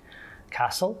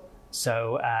castle.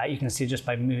 So you can see just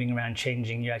by moving around,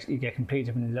 changing, you get completely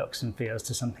different looks and feels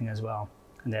to something as well.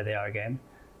 And there they are again.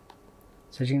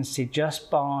 So as you can see,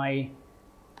 just by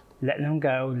letting them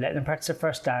go, letting them practice their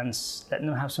first dance, letting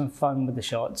them have some fun with the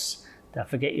shots, they'll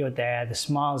forget you're there, the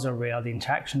smiles are real, the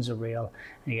interactions are real,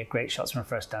 and you get great shots from a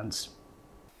first dance.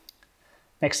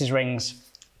 Next is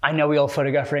rings. I know we all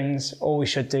photograph rings, or we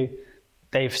should do.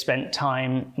 They've spent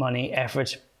time, money,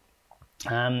 effort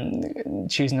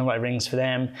choosing the right rings for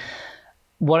them.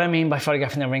 What I mean by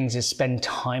photographing the rings is spend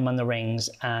time on the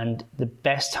rings, and the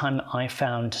best time I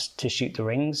found to shoot the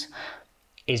rings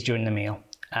is during the meal.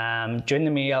 During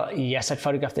the meal, yes, I'd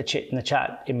photograph the chit and the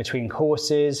chat in between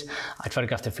courses. I'd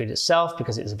photograph the food itself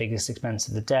because it was the biggest expense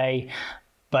of the day.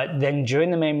 But then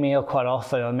during the main meal, quite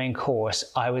often on the main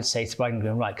course, I would say to the bride and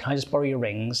groom, right, can I just borrow your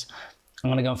rings? I'm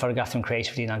going to go and photograph them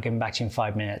creatively and I'll give them back to you in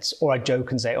 5 minutes. Or I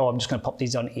joke and say, oh, I'm just going to pop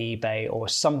these on eBay, or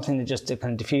something that just to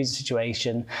kind of diffuse the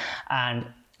situation. And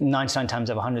 99 times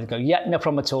out of 100, they go, yeah, no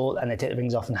problem at all. And they take the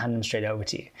rings off and hand them straight over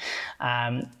to you.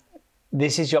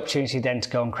 This is your opportunity then to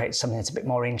go and create something that's a bit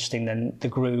more interesting than the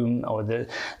groom or the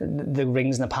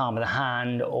rings in the palm of the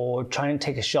hand, or trying to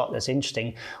take a shot that's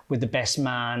interesting with the best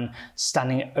man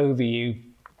standing over you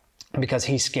because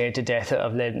he's scared to death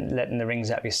of letting the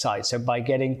rings out of his sight. So by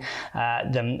getting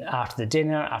them after the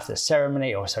dinner, after the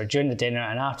ceremony, or sorry, during the dinner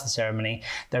and after the ceremony,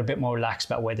 they're a bit more relaxed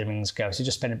about where the rings go. So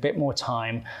just spend a bit more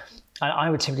time. And I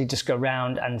would typically just go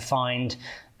around and find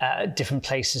different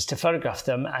places to photograph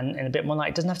them, and in a bit more light.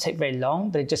 It doesn't have to take very long,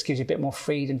 but it just gives you a bit more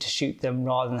freedom to shoot them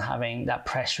rather than having that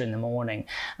pressure in the morning.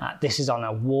 This is on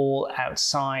a wall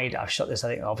outside. I've shot this,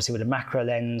 I think, obviously with a macro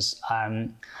lens.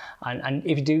 And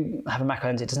if you do have a macro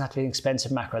lens, it doesn't have to be an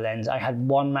expensive macro lens. I had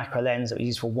one macro lens that was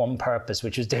used for one purpose,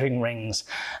 which was doing rings,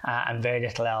 and very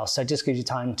little else. So it just gives you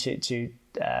time to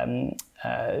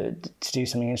do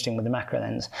something interesting with the macro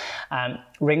lens.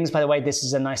 Rings, by the way, this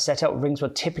is a nice setup. Rings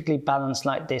will typically balance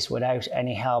like this without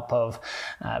any help of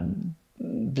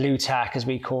blue tack, as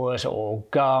we call it, or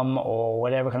gum, or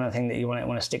whatever kind of thing that you want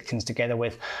to stick things together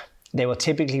with. They will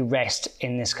typically rest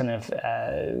in this kind of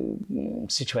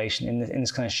situation, in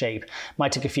this kind of shape.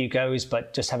 Might take a few goes,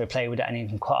 but just have a play with it, and you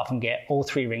can quite often get all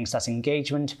three rings. That's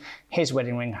engagement, his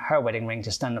wedding ring, her wedding ring,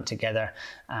 to stand up together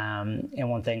in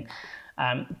one thing.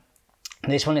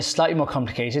 This one is slightly more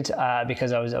complicated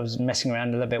because I was messing around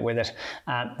a little bit with it.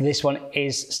 This one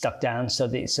is stuck down, so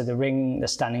the ring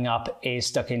that's standing up is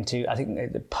stuck into, I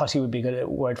think the putty would be a good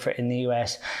word for it in the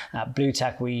US. Blue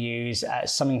tack we use,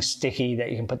 something sticky that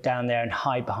you can put down there and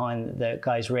hide behind the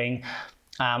guy's ring.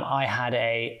 I had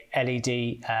a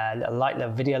LED light, a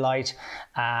video light,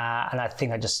 and I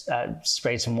think I just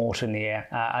sprayed some water in the air.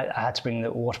 I had to bring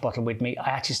the water bottle with me. I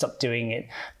actually stopped doing it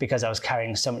because I was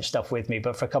carrying so much stuff with me,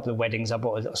 but for a couple of weddings I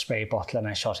brought a little spray bottle and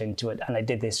I shot into it, and I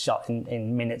did this shot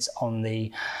in minutes on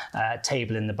the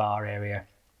table in the bar area.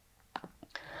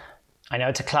 I know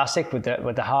it's a classic with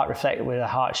the heart reflect, with the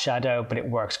heart shadow, but it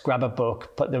works. Grab a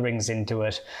book, put the rings into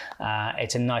it.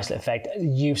 It's a nice little effect.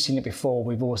 You've seen it before.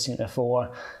 We've all seen it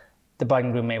before. The bride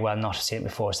and groom may well not have seen it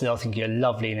before, so they'll think you're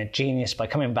lovely and a genius by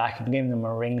coming back and giving them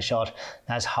a ring shot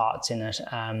that has hearts in it.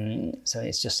 So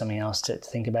it's just something else to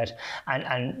think about.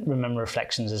 And remember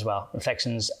reflections as well.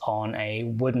 Reflections on a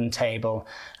wooden table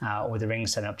with the ring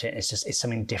set up to it. It's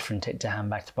something different to hand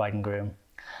back to bride and groom.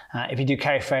 If you do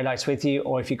carry fairy lights with you,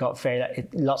 or if you've got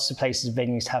lots of places,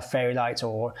 venues have fairy lights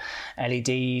or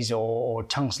LEDs or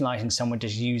tungsten lighting, someone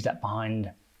just use that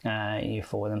behind you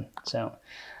for them. So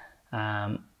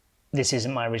this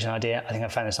isn't my original idea. I think I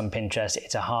found this on Pinterest.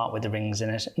 It's a heart with the rings in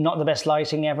it. Not the best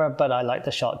lighting ever, but I like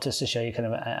the shot just to show you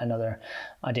kind of another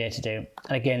idea to do.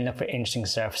 And again, look for interesting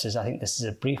surfaces. I think this is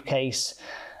a briefcase.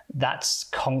 That's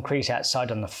concrete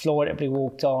outside on the floor that everybody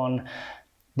walked on.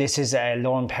 This is a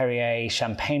Laurent Perrier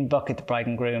champagne bucket, the bride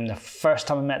and groom. The first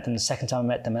time I met them, the second time I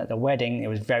met them at the wedding, it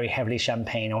was very heavily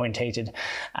champagne orientated.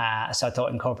 So I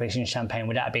thought incorporating champagne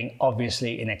without being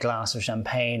obviously in a glass of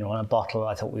champagne or in a bottle,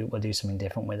 I thought we would do something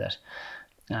different with it.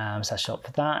 So I shot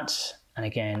for that. And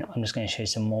again, I'm just going to show you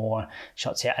some more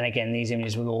shots here. And again, these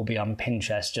images will all be on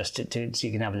Pinterest just so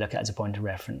you can have a look at it as a point of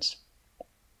reference.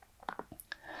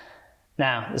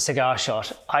 Now, the cigar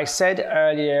shot. I said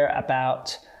earlier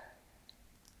about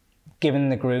giving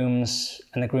the grooms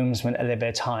and the groomsmen a little bit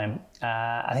of time.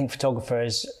 I think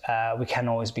photographers, we can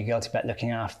always be guilty about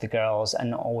looking after the girls and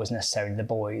not always necessarily the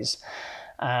boys.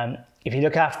 If you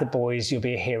look after the boys, you'll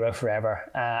be a hero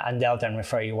forever, and they'll then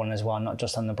refer you on as well, not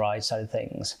just on the bride side of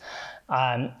things.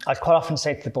 I'd quite often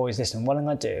say to the boys, listen, what I'm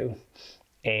going to do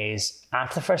is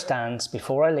after the first dance,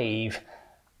 before I leave,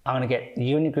 I'm going to get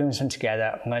you and your groomsmen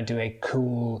together. I'm going to do a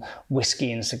cool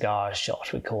whiskey and cigars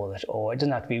shot, we call it. Or it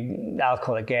doesn't have to be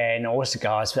alcohol again, or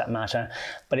cigars for that matter,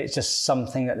 but it's just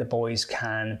something that the boys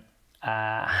can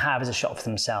have as a shot for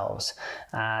themselves.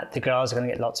 The girls are going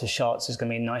to get lots of shots. There's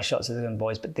going to be nice shots of the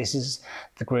boys, but this is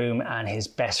the groom and his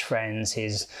best friends,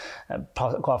 his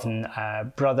quite often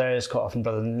brothers, quite often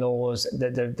brother-in-laws.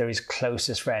 They're his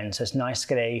closest friends. So it's nice to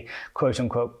get a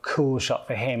quote-unquote cool shot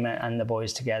for him and the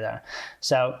boys together.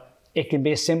 So it can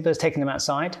be as simple as taking them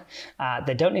outside.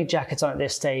 They don't need jackets on at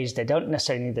this stage. They don't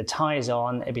necessarily need the ties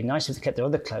on. It'd be nice if they kept their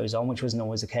other clothes on, which wasn't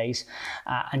always the case,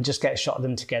 and just get a shot of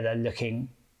them together looking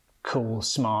cool,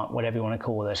 smart, whatever you want to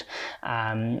call it.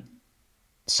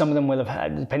 Some of them will have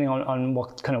had, depending on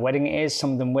what kind of wedding it is,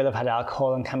 some of them will have had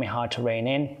alcohol and can be hard to rein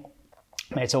in.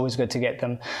 It's always good to get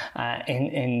them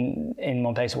in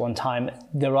one place at one time.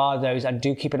 There are those, and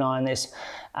do keep an eye on this,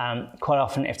 quite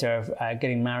often if they're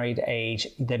getting married age,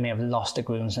 they may have lost a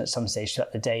groomsman at some stage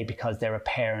throughout the day because they're a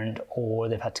parent or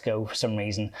they've had to go for some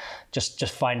reason. Just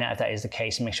find out if that is the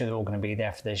case and make sure they're all going to be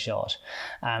there for the shot.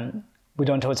 We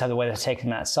don't always have the weather to take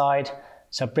them outside,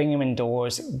 so bring them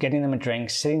indoors, getting them a drink,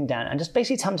 sitting down, and just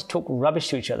basically tell them to talk rubbish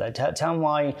to each other. Tell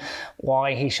them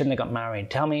why he shouldn't have got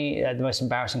married. Tell me the most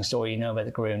embarrassing story you know about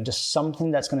the groom. Just something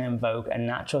that's going to invoke a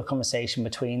natural conversation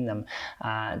between them,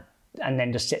 and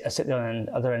then just sit on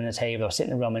the other end of the table or sit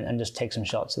in the room and just take some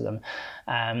shots of them.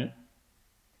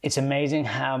 It's amazing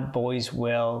how boys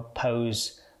will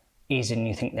pose easier than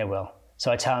you think they will.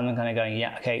 So I tell them, I'm kind of going,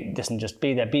 yeah, okay, listen, just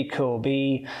be there, be cool,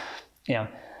 be, you know,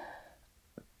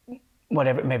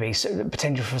 whatever it may be, so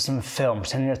potential for some film,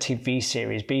 potential TV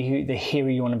series, be the hero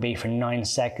you want to be for 9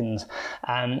 seconds.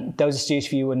 Those astute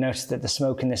of you will notice that the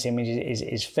smoke in this image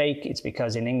is fake. It's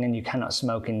because in England you cannot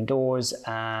smoke indoors,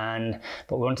 but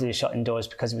we wanted to do the shot indoors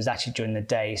because it was actually during the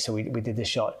day, so we did the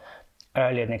shot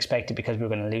earlier than expected because we were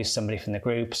going to lose somebody from the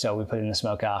group, so we put in the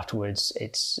smoke afterwards.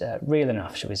 It's real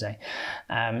enough, shall we say.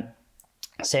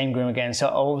 Same groom again, so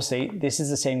obviously this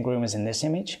is the same groom as in this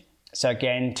image. So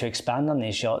again, to expand on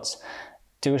these shots,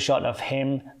 do a shot of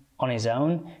him on his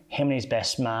own, him and his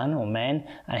best man or men,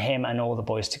 and him and all the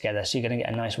boys together. So you're going to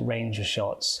get a nice range of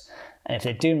shots. And if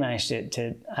they do manage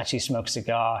to actually smoke a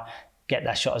cigar, get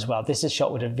that shot as well. This is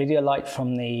shot with a video light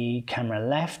from the camera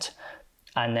left,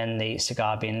 and then the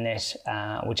cigar being lit,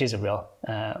 which is real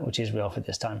for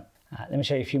this time. Let me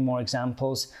show you a few more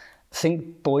examples.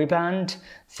 think boy band,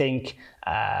 think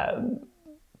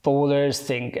ballers,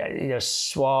 think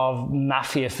suave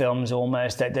mafia films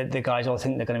almost that the guys all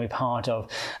think they're going to be part of,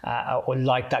 or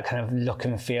like that kind of look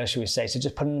and feel, should we say. So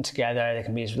just putting them together, they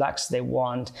can be as relaxed as they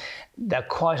want. They'll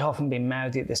quite often be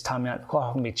mouthy at this time, they'll quite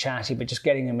often be chatty, but just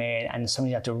getting them in, and sometimes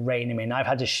you have to rein them in. I've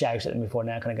had to shout at them before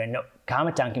now, kind of going, no, calm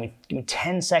it down, give me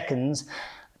 10 seconds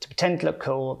to pretend to look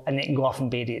cool, and they can go off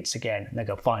and be idiots again. And they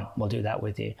go, fine, we'll do that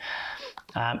with you.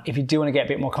 If you do want to get a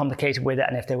bit more complicated with it,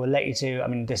 and if they will let you to, I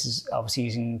mean, this is obviously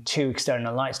using 2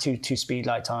 external lights, two speed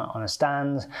lights on a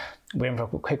stand. We went for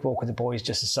a quick walk with the boys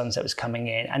just as sunset was coming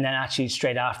in. And then actually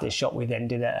straight after this shot, we then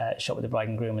did a shot with the bride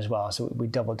and groom as well. So we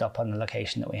doubled up on the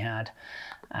location that we had.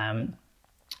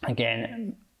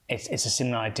 Again, it's a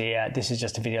similar idea. This is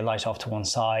just a video light off to one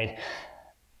side.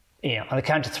 On the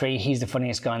count of 3, he's the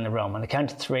funniest guy in the room. On the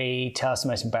count of 3, tell us the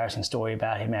most embarrassing story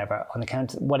about him ever. On the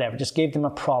count of whatever, just give them a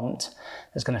prompt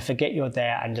that's going to forget you're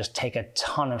there and just take a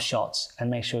ton of shots and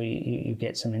make sure you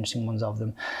get some interesting ones of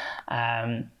them.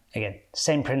 Again,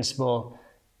 same principle,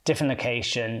 different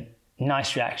location,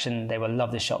 nice reaction. They will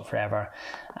love this shot forever.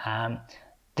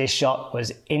 This shot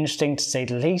was interesting to say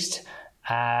the least.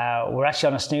 We're actually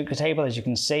on a snooker table, as you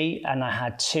can see, and I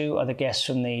had 2 other guests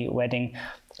from the wedding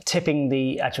tipping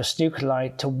the actual snooker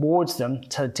light towards them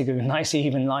to give a nice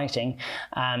even lighting,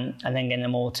 and then getting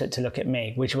them all to look at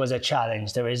me, which was a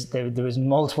challenge. There was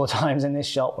multiple times in this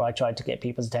shot where I tried to get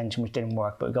people's attention, which didn't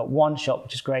work, but we got one shot,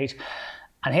 which is great.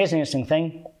 And here's an interesting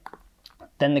thing.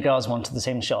 Then the girls wanted the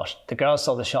same shot. The girls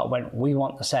saw the shot, went, we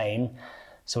want the same.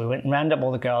 So we went and rounded up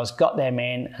all the girls, got them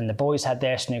in, and the boys had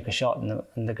their snooker shot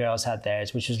and the girls had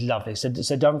theirs, which was lovely. So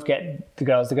don't forget the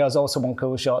girls. The girls also want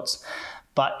cool shots,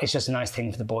 but it's just a nice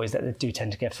thing for the boys that they do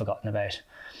tend to get forgotten about.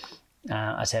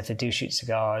 I said, if they do shoot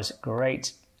cigars,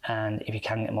 great. And if you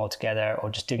can get them all together, or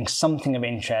just doing something of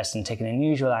interest and taking an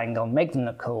unusual angle, make them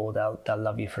look cool, they'll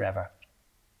love you forever.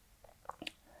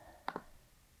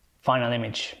 Final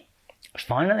image.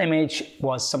 Final image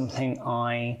was something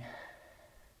I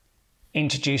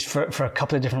introduced for a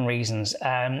couple of different reasons.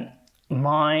 And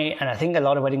I think a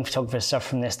lot of wedding photographers suffer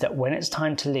from this, that when it's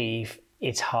time to leave,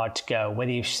 it's hard to go.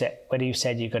 Whether you've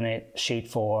said you're going to shoot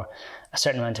for a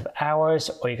certain amount of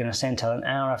hours, or you're going to stay until an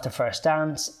hour after first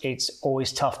dance, it's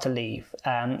always tough to leave.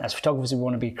 As photographers, we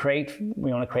want to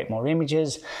create more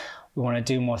images. We want to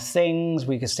do more things.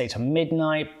 We could stay till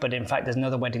midnight, but in fact, there's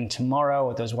another wedding tomorrow,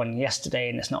 or there was one yesterday,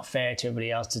 and it's not fair to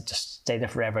everybody else to just stay there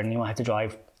forever, and you might have to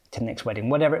drive to the next wedding,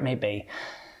 whatever it may be.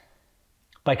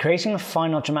 By creating a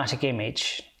final dramatic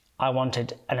image, I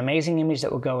wanted an amazing image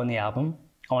that would go on the album.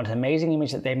 I wanted an amazing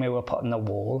image that they may well put on the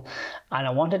wall. And I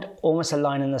wanted almost a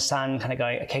line in the sand kind of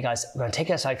going, okay guys, we're going to take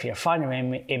you outside for your final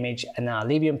image, and then I'll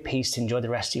leave you in peace to enjoy the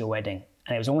rest of your wedding.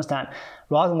 And it was almost that,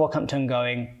 rather than walking up to them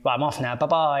going, right, I'm off now,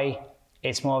 bye-bye.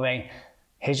 It's more of a,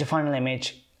 here's your final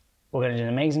image, we're going to do an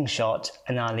amazing shot,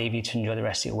 and then I'll leave you to enjoy the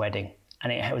rest of your wedding.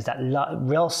 And it was that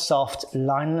real soft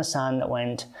line in the sand that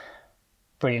went,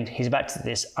 brilliant, he's about to do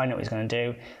this, I know what he's going to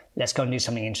do, let's go and do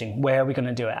something interesting. Where are we going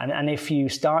to do it? And if you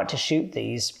start to shoot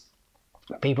these,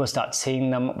 people start seeing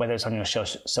them, whether it's on your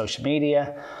social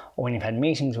media or when you've had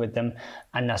meetings with them,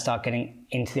 and they'll start getting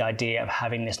into the idea of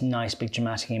having this nice big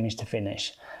dramatic image to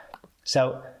finish.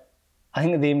 So I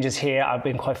think that the images here, I've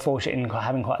been quite fortunate in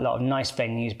having quite a lot of nice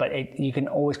venues, but you can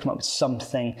always come up with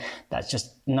something that's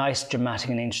just nice, dramatic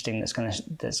and interesting that's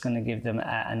going to give them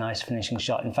a nice finishing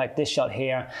shot. In fact, this shot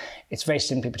here, it's very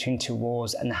simply between 2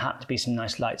 walls, and there happened to be some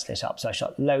nice lights lit up. So I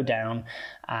shot low down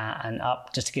and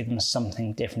up just to give them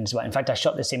something different as well. In fact, I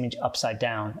shot this image upside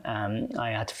down. I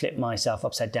had to flip myself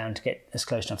upside down to get as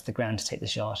close enough to the ground to take the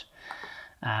shot.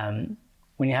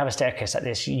 When you have a staircase like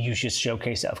this, you should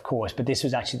showcase it, of course, but this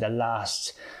was actually the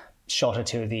last shot or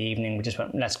 2 of the evening. We just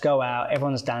went, let's go out,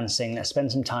 everyone's dancing, let's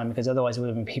spend some time, because otherwise there would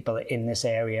have been people in this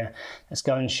area. Let's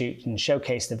go and shoot and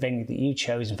showcase the venue that you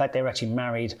chose. In fact, they were actually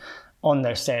married on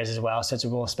their stairs as well, so it's a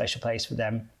real special place for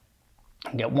them.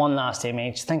 Get one last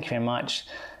image. Thank you very much.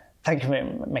 Thank you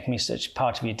for making me such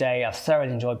part of your day. I've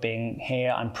thoroughly enjoyed being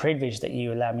here. I'm privileged that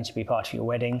you allowed me to be part of your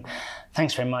wedding.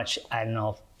 Thanks very much, and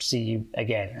I'll see you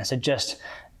again. And so just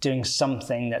doing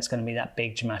something that's going to be that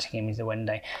big dramatic image of the wedding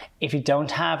day. If you don't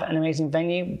have an amazing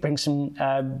venue, bring some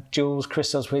jewels,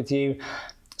 crystals with you,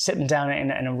 sit them down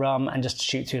in a room and just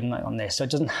shoot through them like on this. So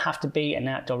it doesn't have to be an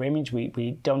outdoor image.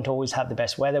 We don't always have the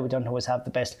best weather. We don't always have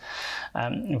the best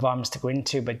environments to go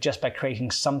into, but just by creating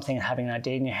something and having an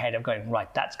idea in your head of going,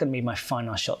 right, that's going to be my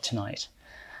final shot tonight.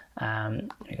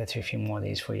 Let me go through a few more of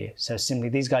these for you. So simply,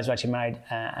 these guys were actually married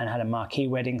and had a marquee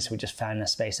wedding, so we just found a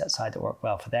space outside that worked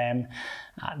well for them.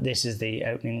 This is the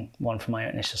opening one from my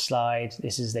initial slide.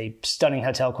 This is the stunning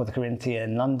hotel called the Corinthia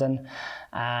in London.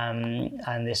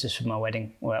 And this is from my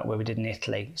wedding where we did in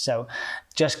Italy. So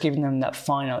just giving them that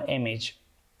final image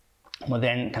will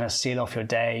then kind of seal off your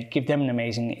day, give them an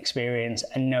amazing experience,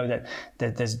 and know that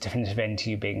there's a definitive end to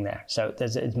you being there. So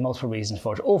there's multiple reasons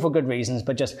for it, all for good reasons,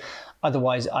 but just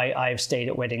otherwise I've stayed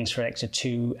at weddings for an extra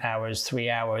 2 hours,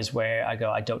 3 hours where I go,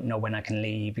 I don't know when I can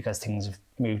leave because things have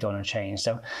moved on and changed.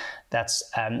 So that's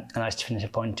a nice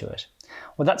definitive point to it.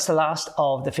 Well, that's the last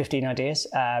of the 15 ideas.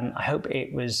 I hope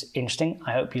it was interesting.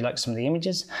 I hope you liked some of the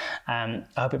images. I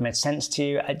hope it made sense to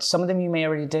you. Some of them you may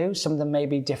already do. Some of them may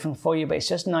be different for you, but it's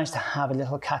just nice to have a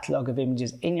little catalogue of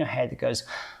images in your head that goes,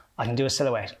 I can do a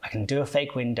silhouette, I can do a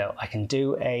fake window, I can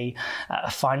do a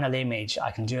final image,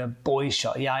 I can do a boys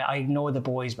shot. Yeah, I ignore the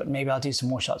boys, but maybe I'll do some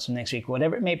more shots from next week.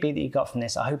 Whatever it may be that you got from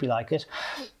this, I hope you like it.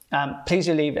 Please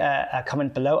do leave a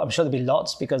comment below. I'm sure there'll be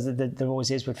lots because there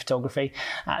always is with photography.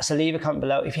 So leave a comment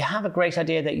below. If you have a great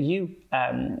idea that you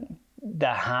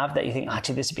that you think,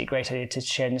 actually this would be a great idea to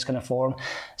share in this kind of forum,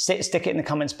 stick it in the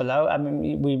comments below. I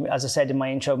mean, as I said in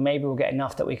my intro, maybe we'll get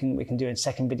enough that we can do a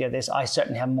second video of this. I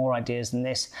certainly have more ideas than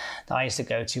this that I used to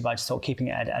go to, but I just thought keeping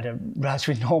it at a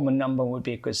relatively normal number would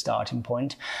be a good starting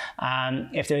point.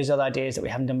 If there is other ideas that we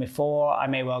haven't done before, I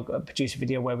may well produce a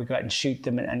video where we go out and shoot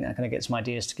them and kind of get some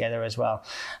ideas together as well.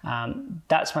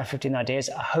 That's my 15 ideas.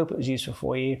 I hope it was useful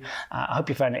for you. I hope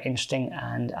you found it interesting,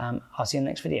 and I'll see you in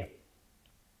the next video.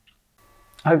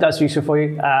 I hope that's useful for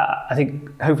you. I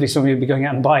think hopefully some of you will be going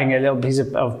out and buying a little piece of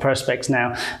Perspex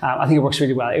now. I think it works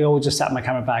really well. It all just sat in my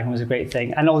camera bag and was a great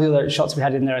thing. And all the other shots we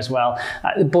had in there as well.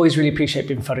 The boys really appreciate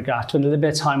being photographed. Spend a little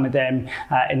bit of time with them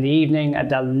in the evening,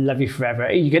 and they'll love you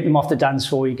forever. You get them off the dance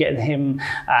floor, you get him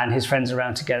and his friends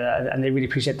around together, and they really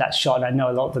appreciate that shot. And I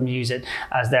know a lot of them use it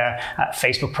as their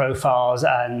Facebook profiles,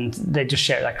 and they just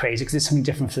share it like crazy because it's something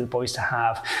different for the boys to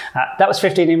have. That was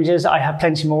 15 images. I have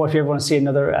plenty more if you ever want to see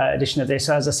another edition of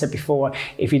this. As I said before,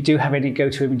 if you do have any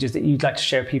go-to images that you'd like to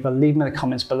share with people, leave them in the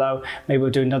comments below. Maybe we'll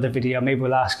do another video. Maybe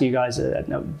we'll ask you guys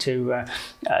to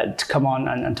come on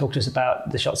and talk to us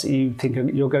about the shots that you think are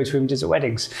your go-to images at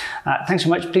weddings. Thanks so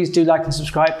much. Please do like and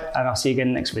subscribe, and I'll see you again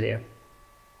in the next video.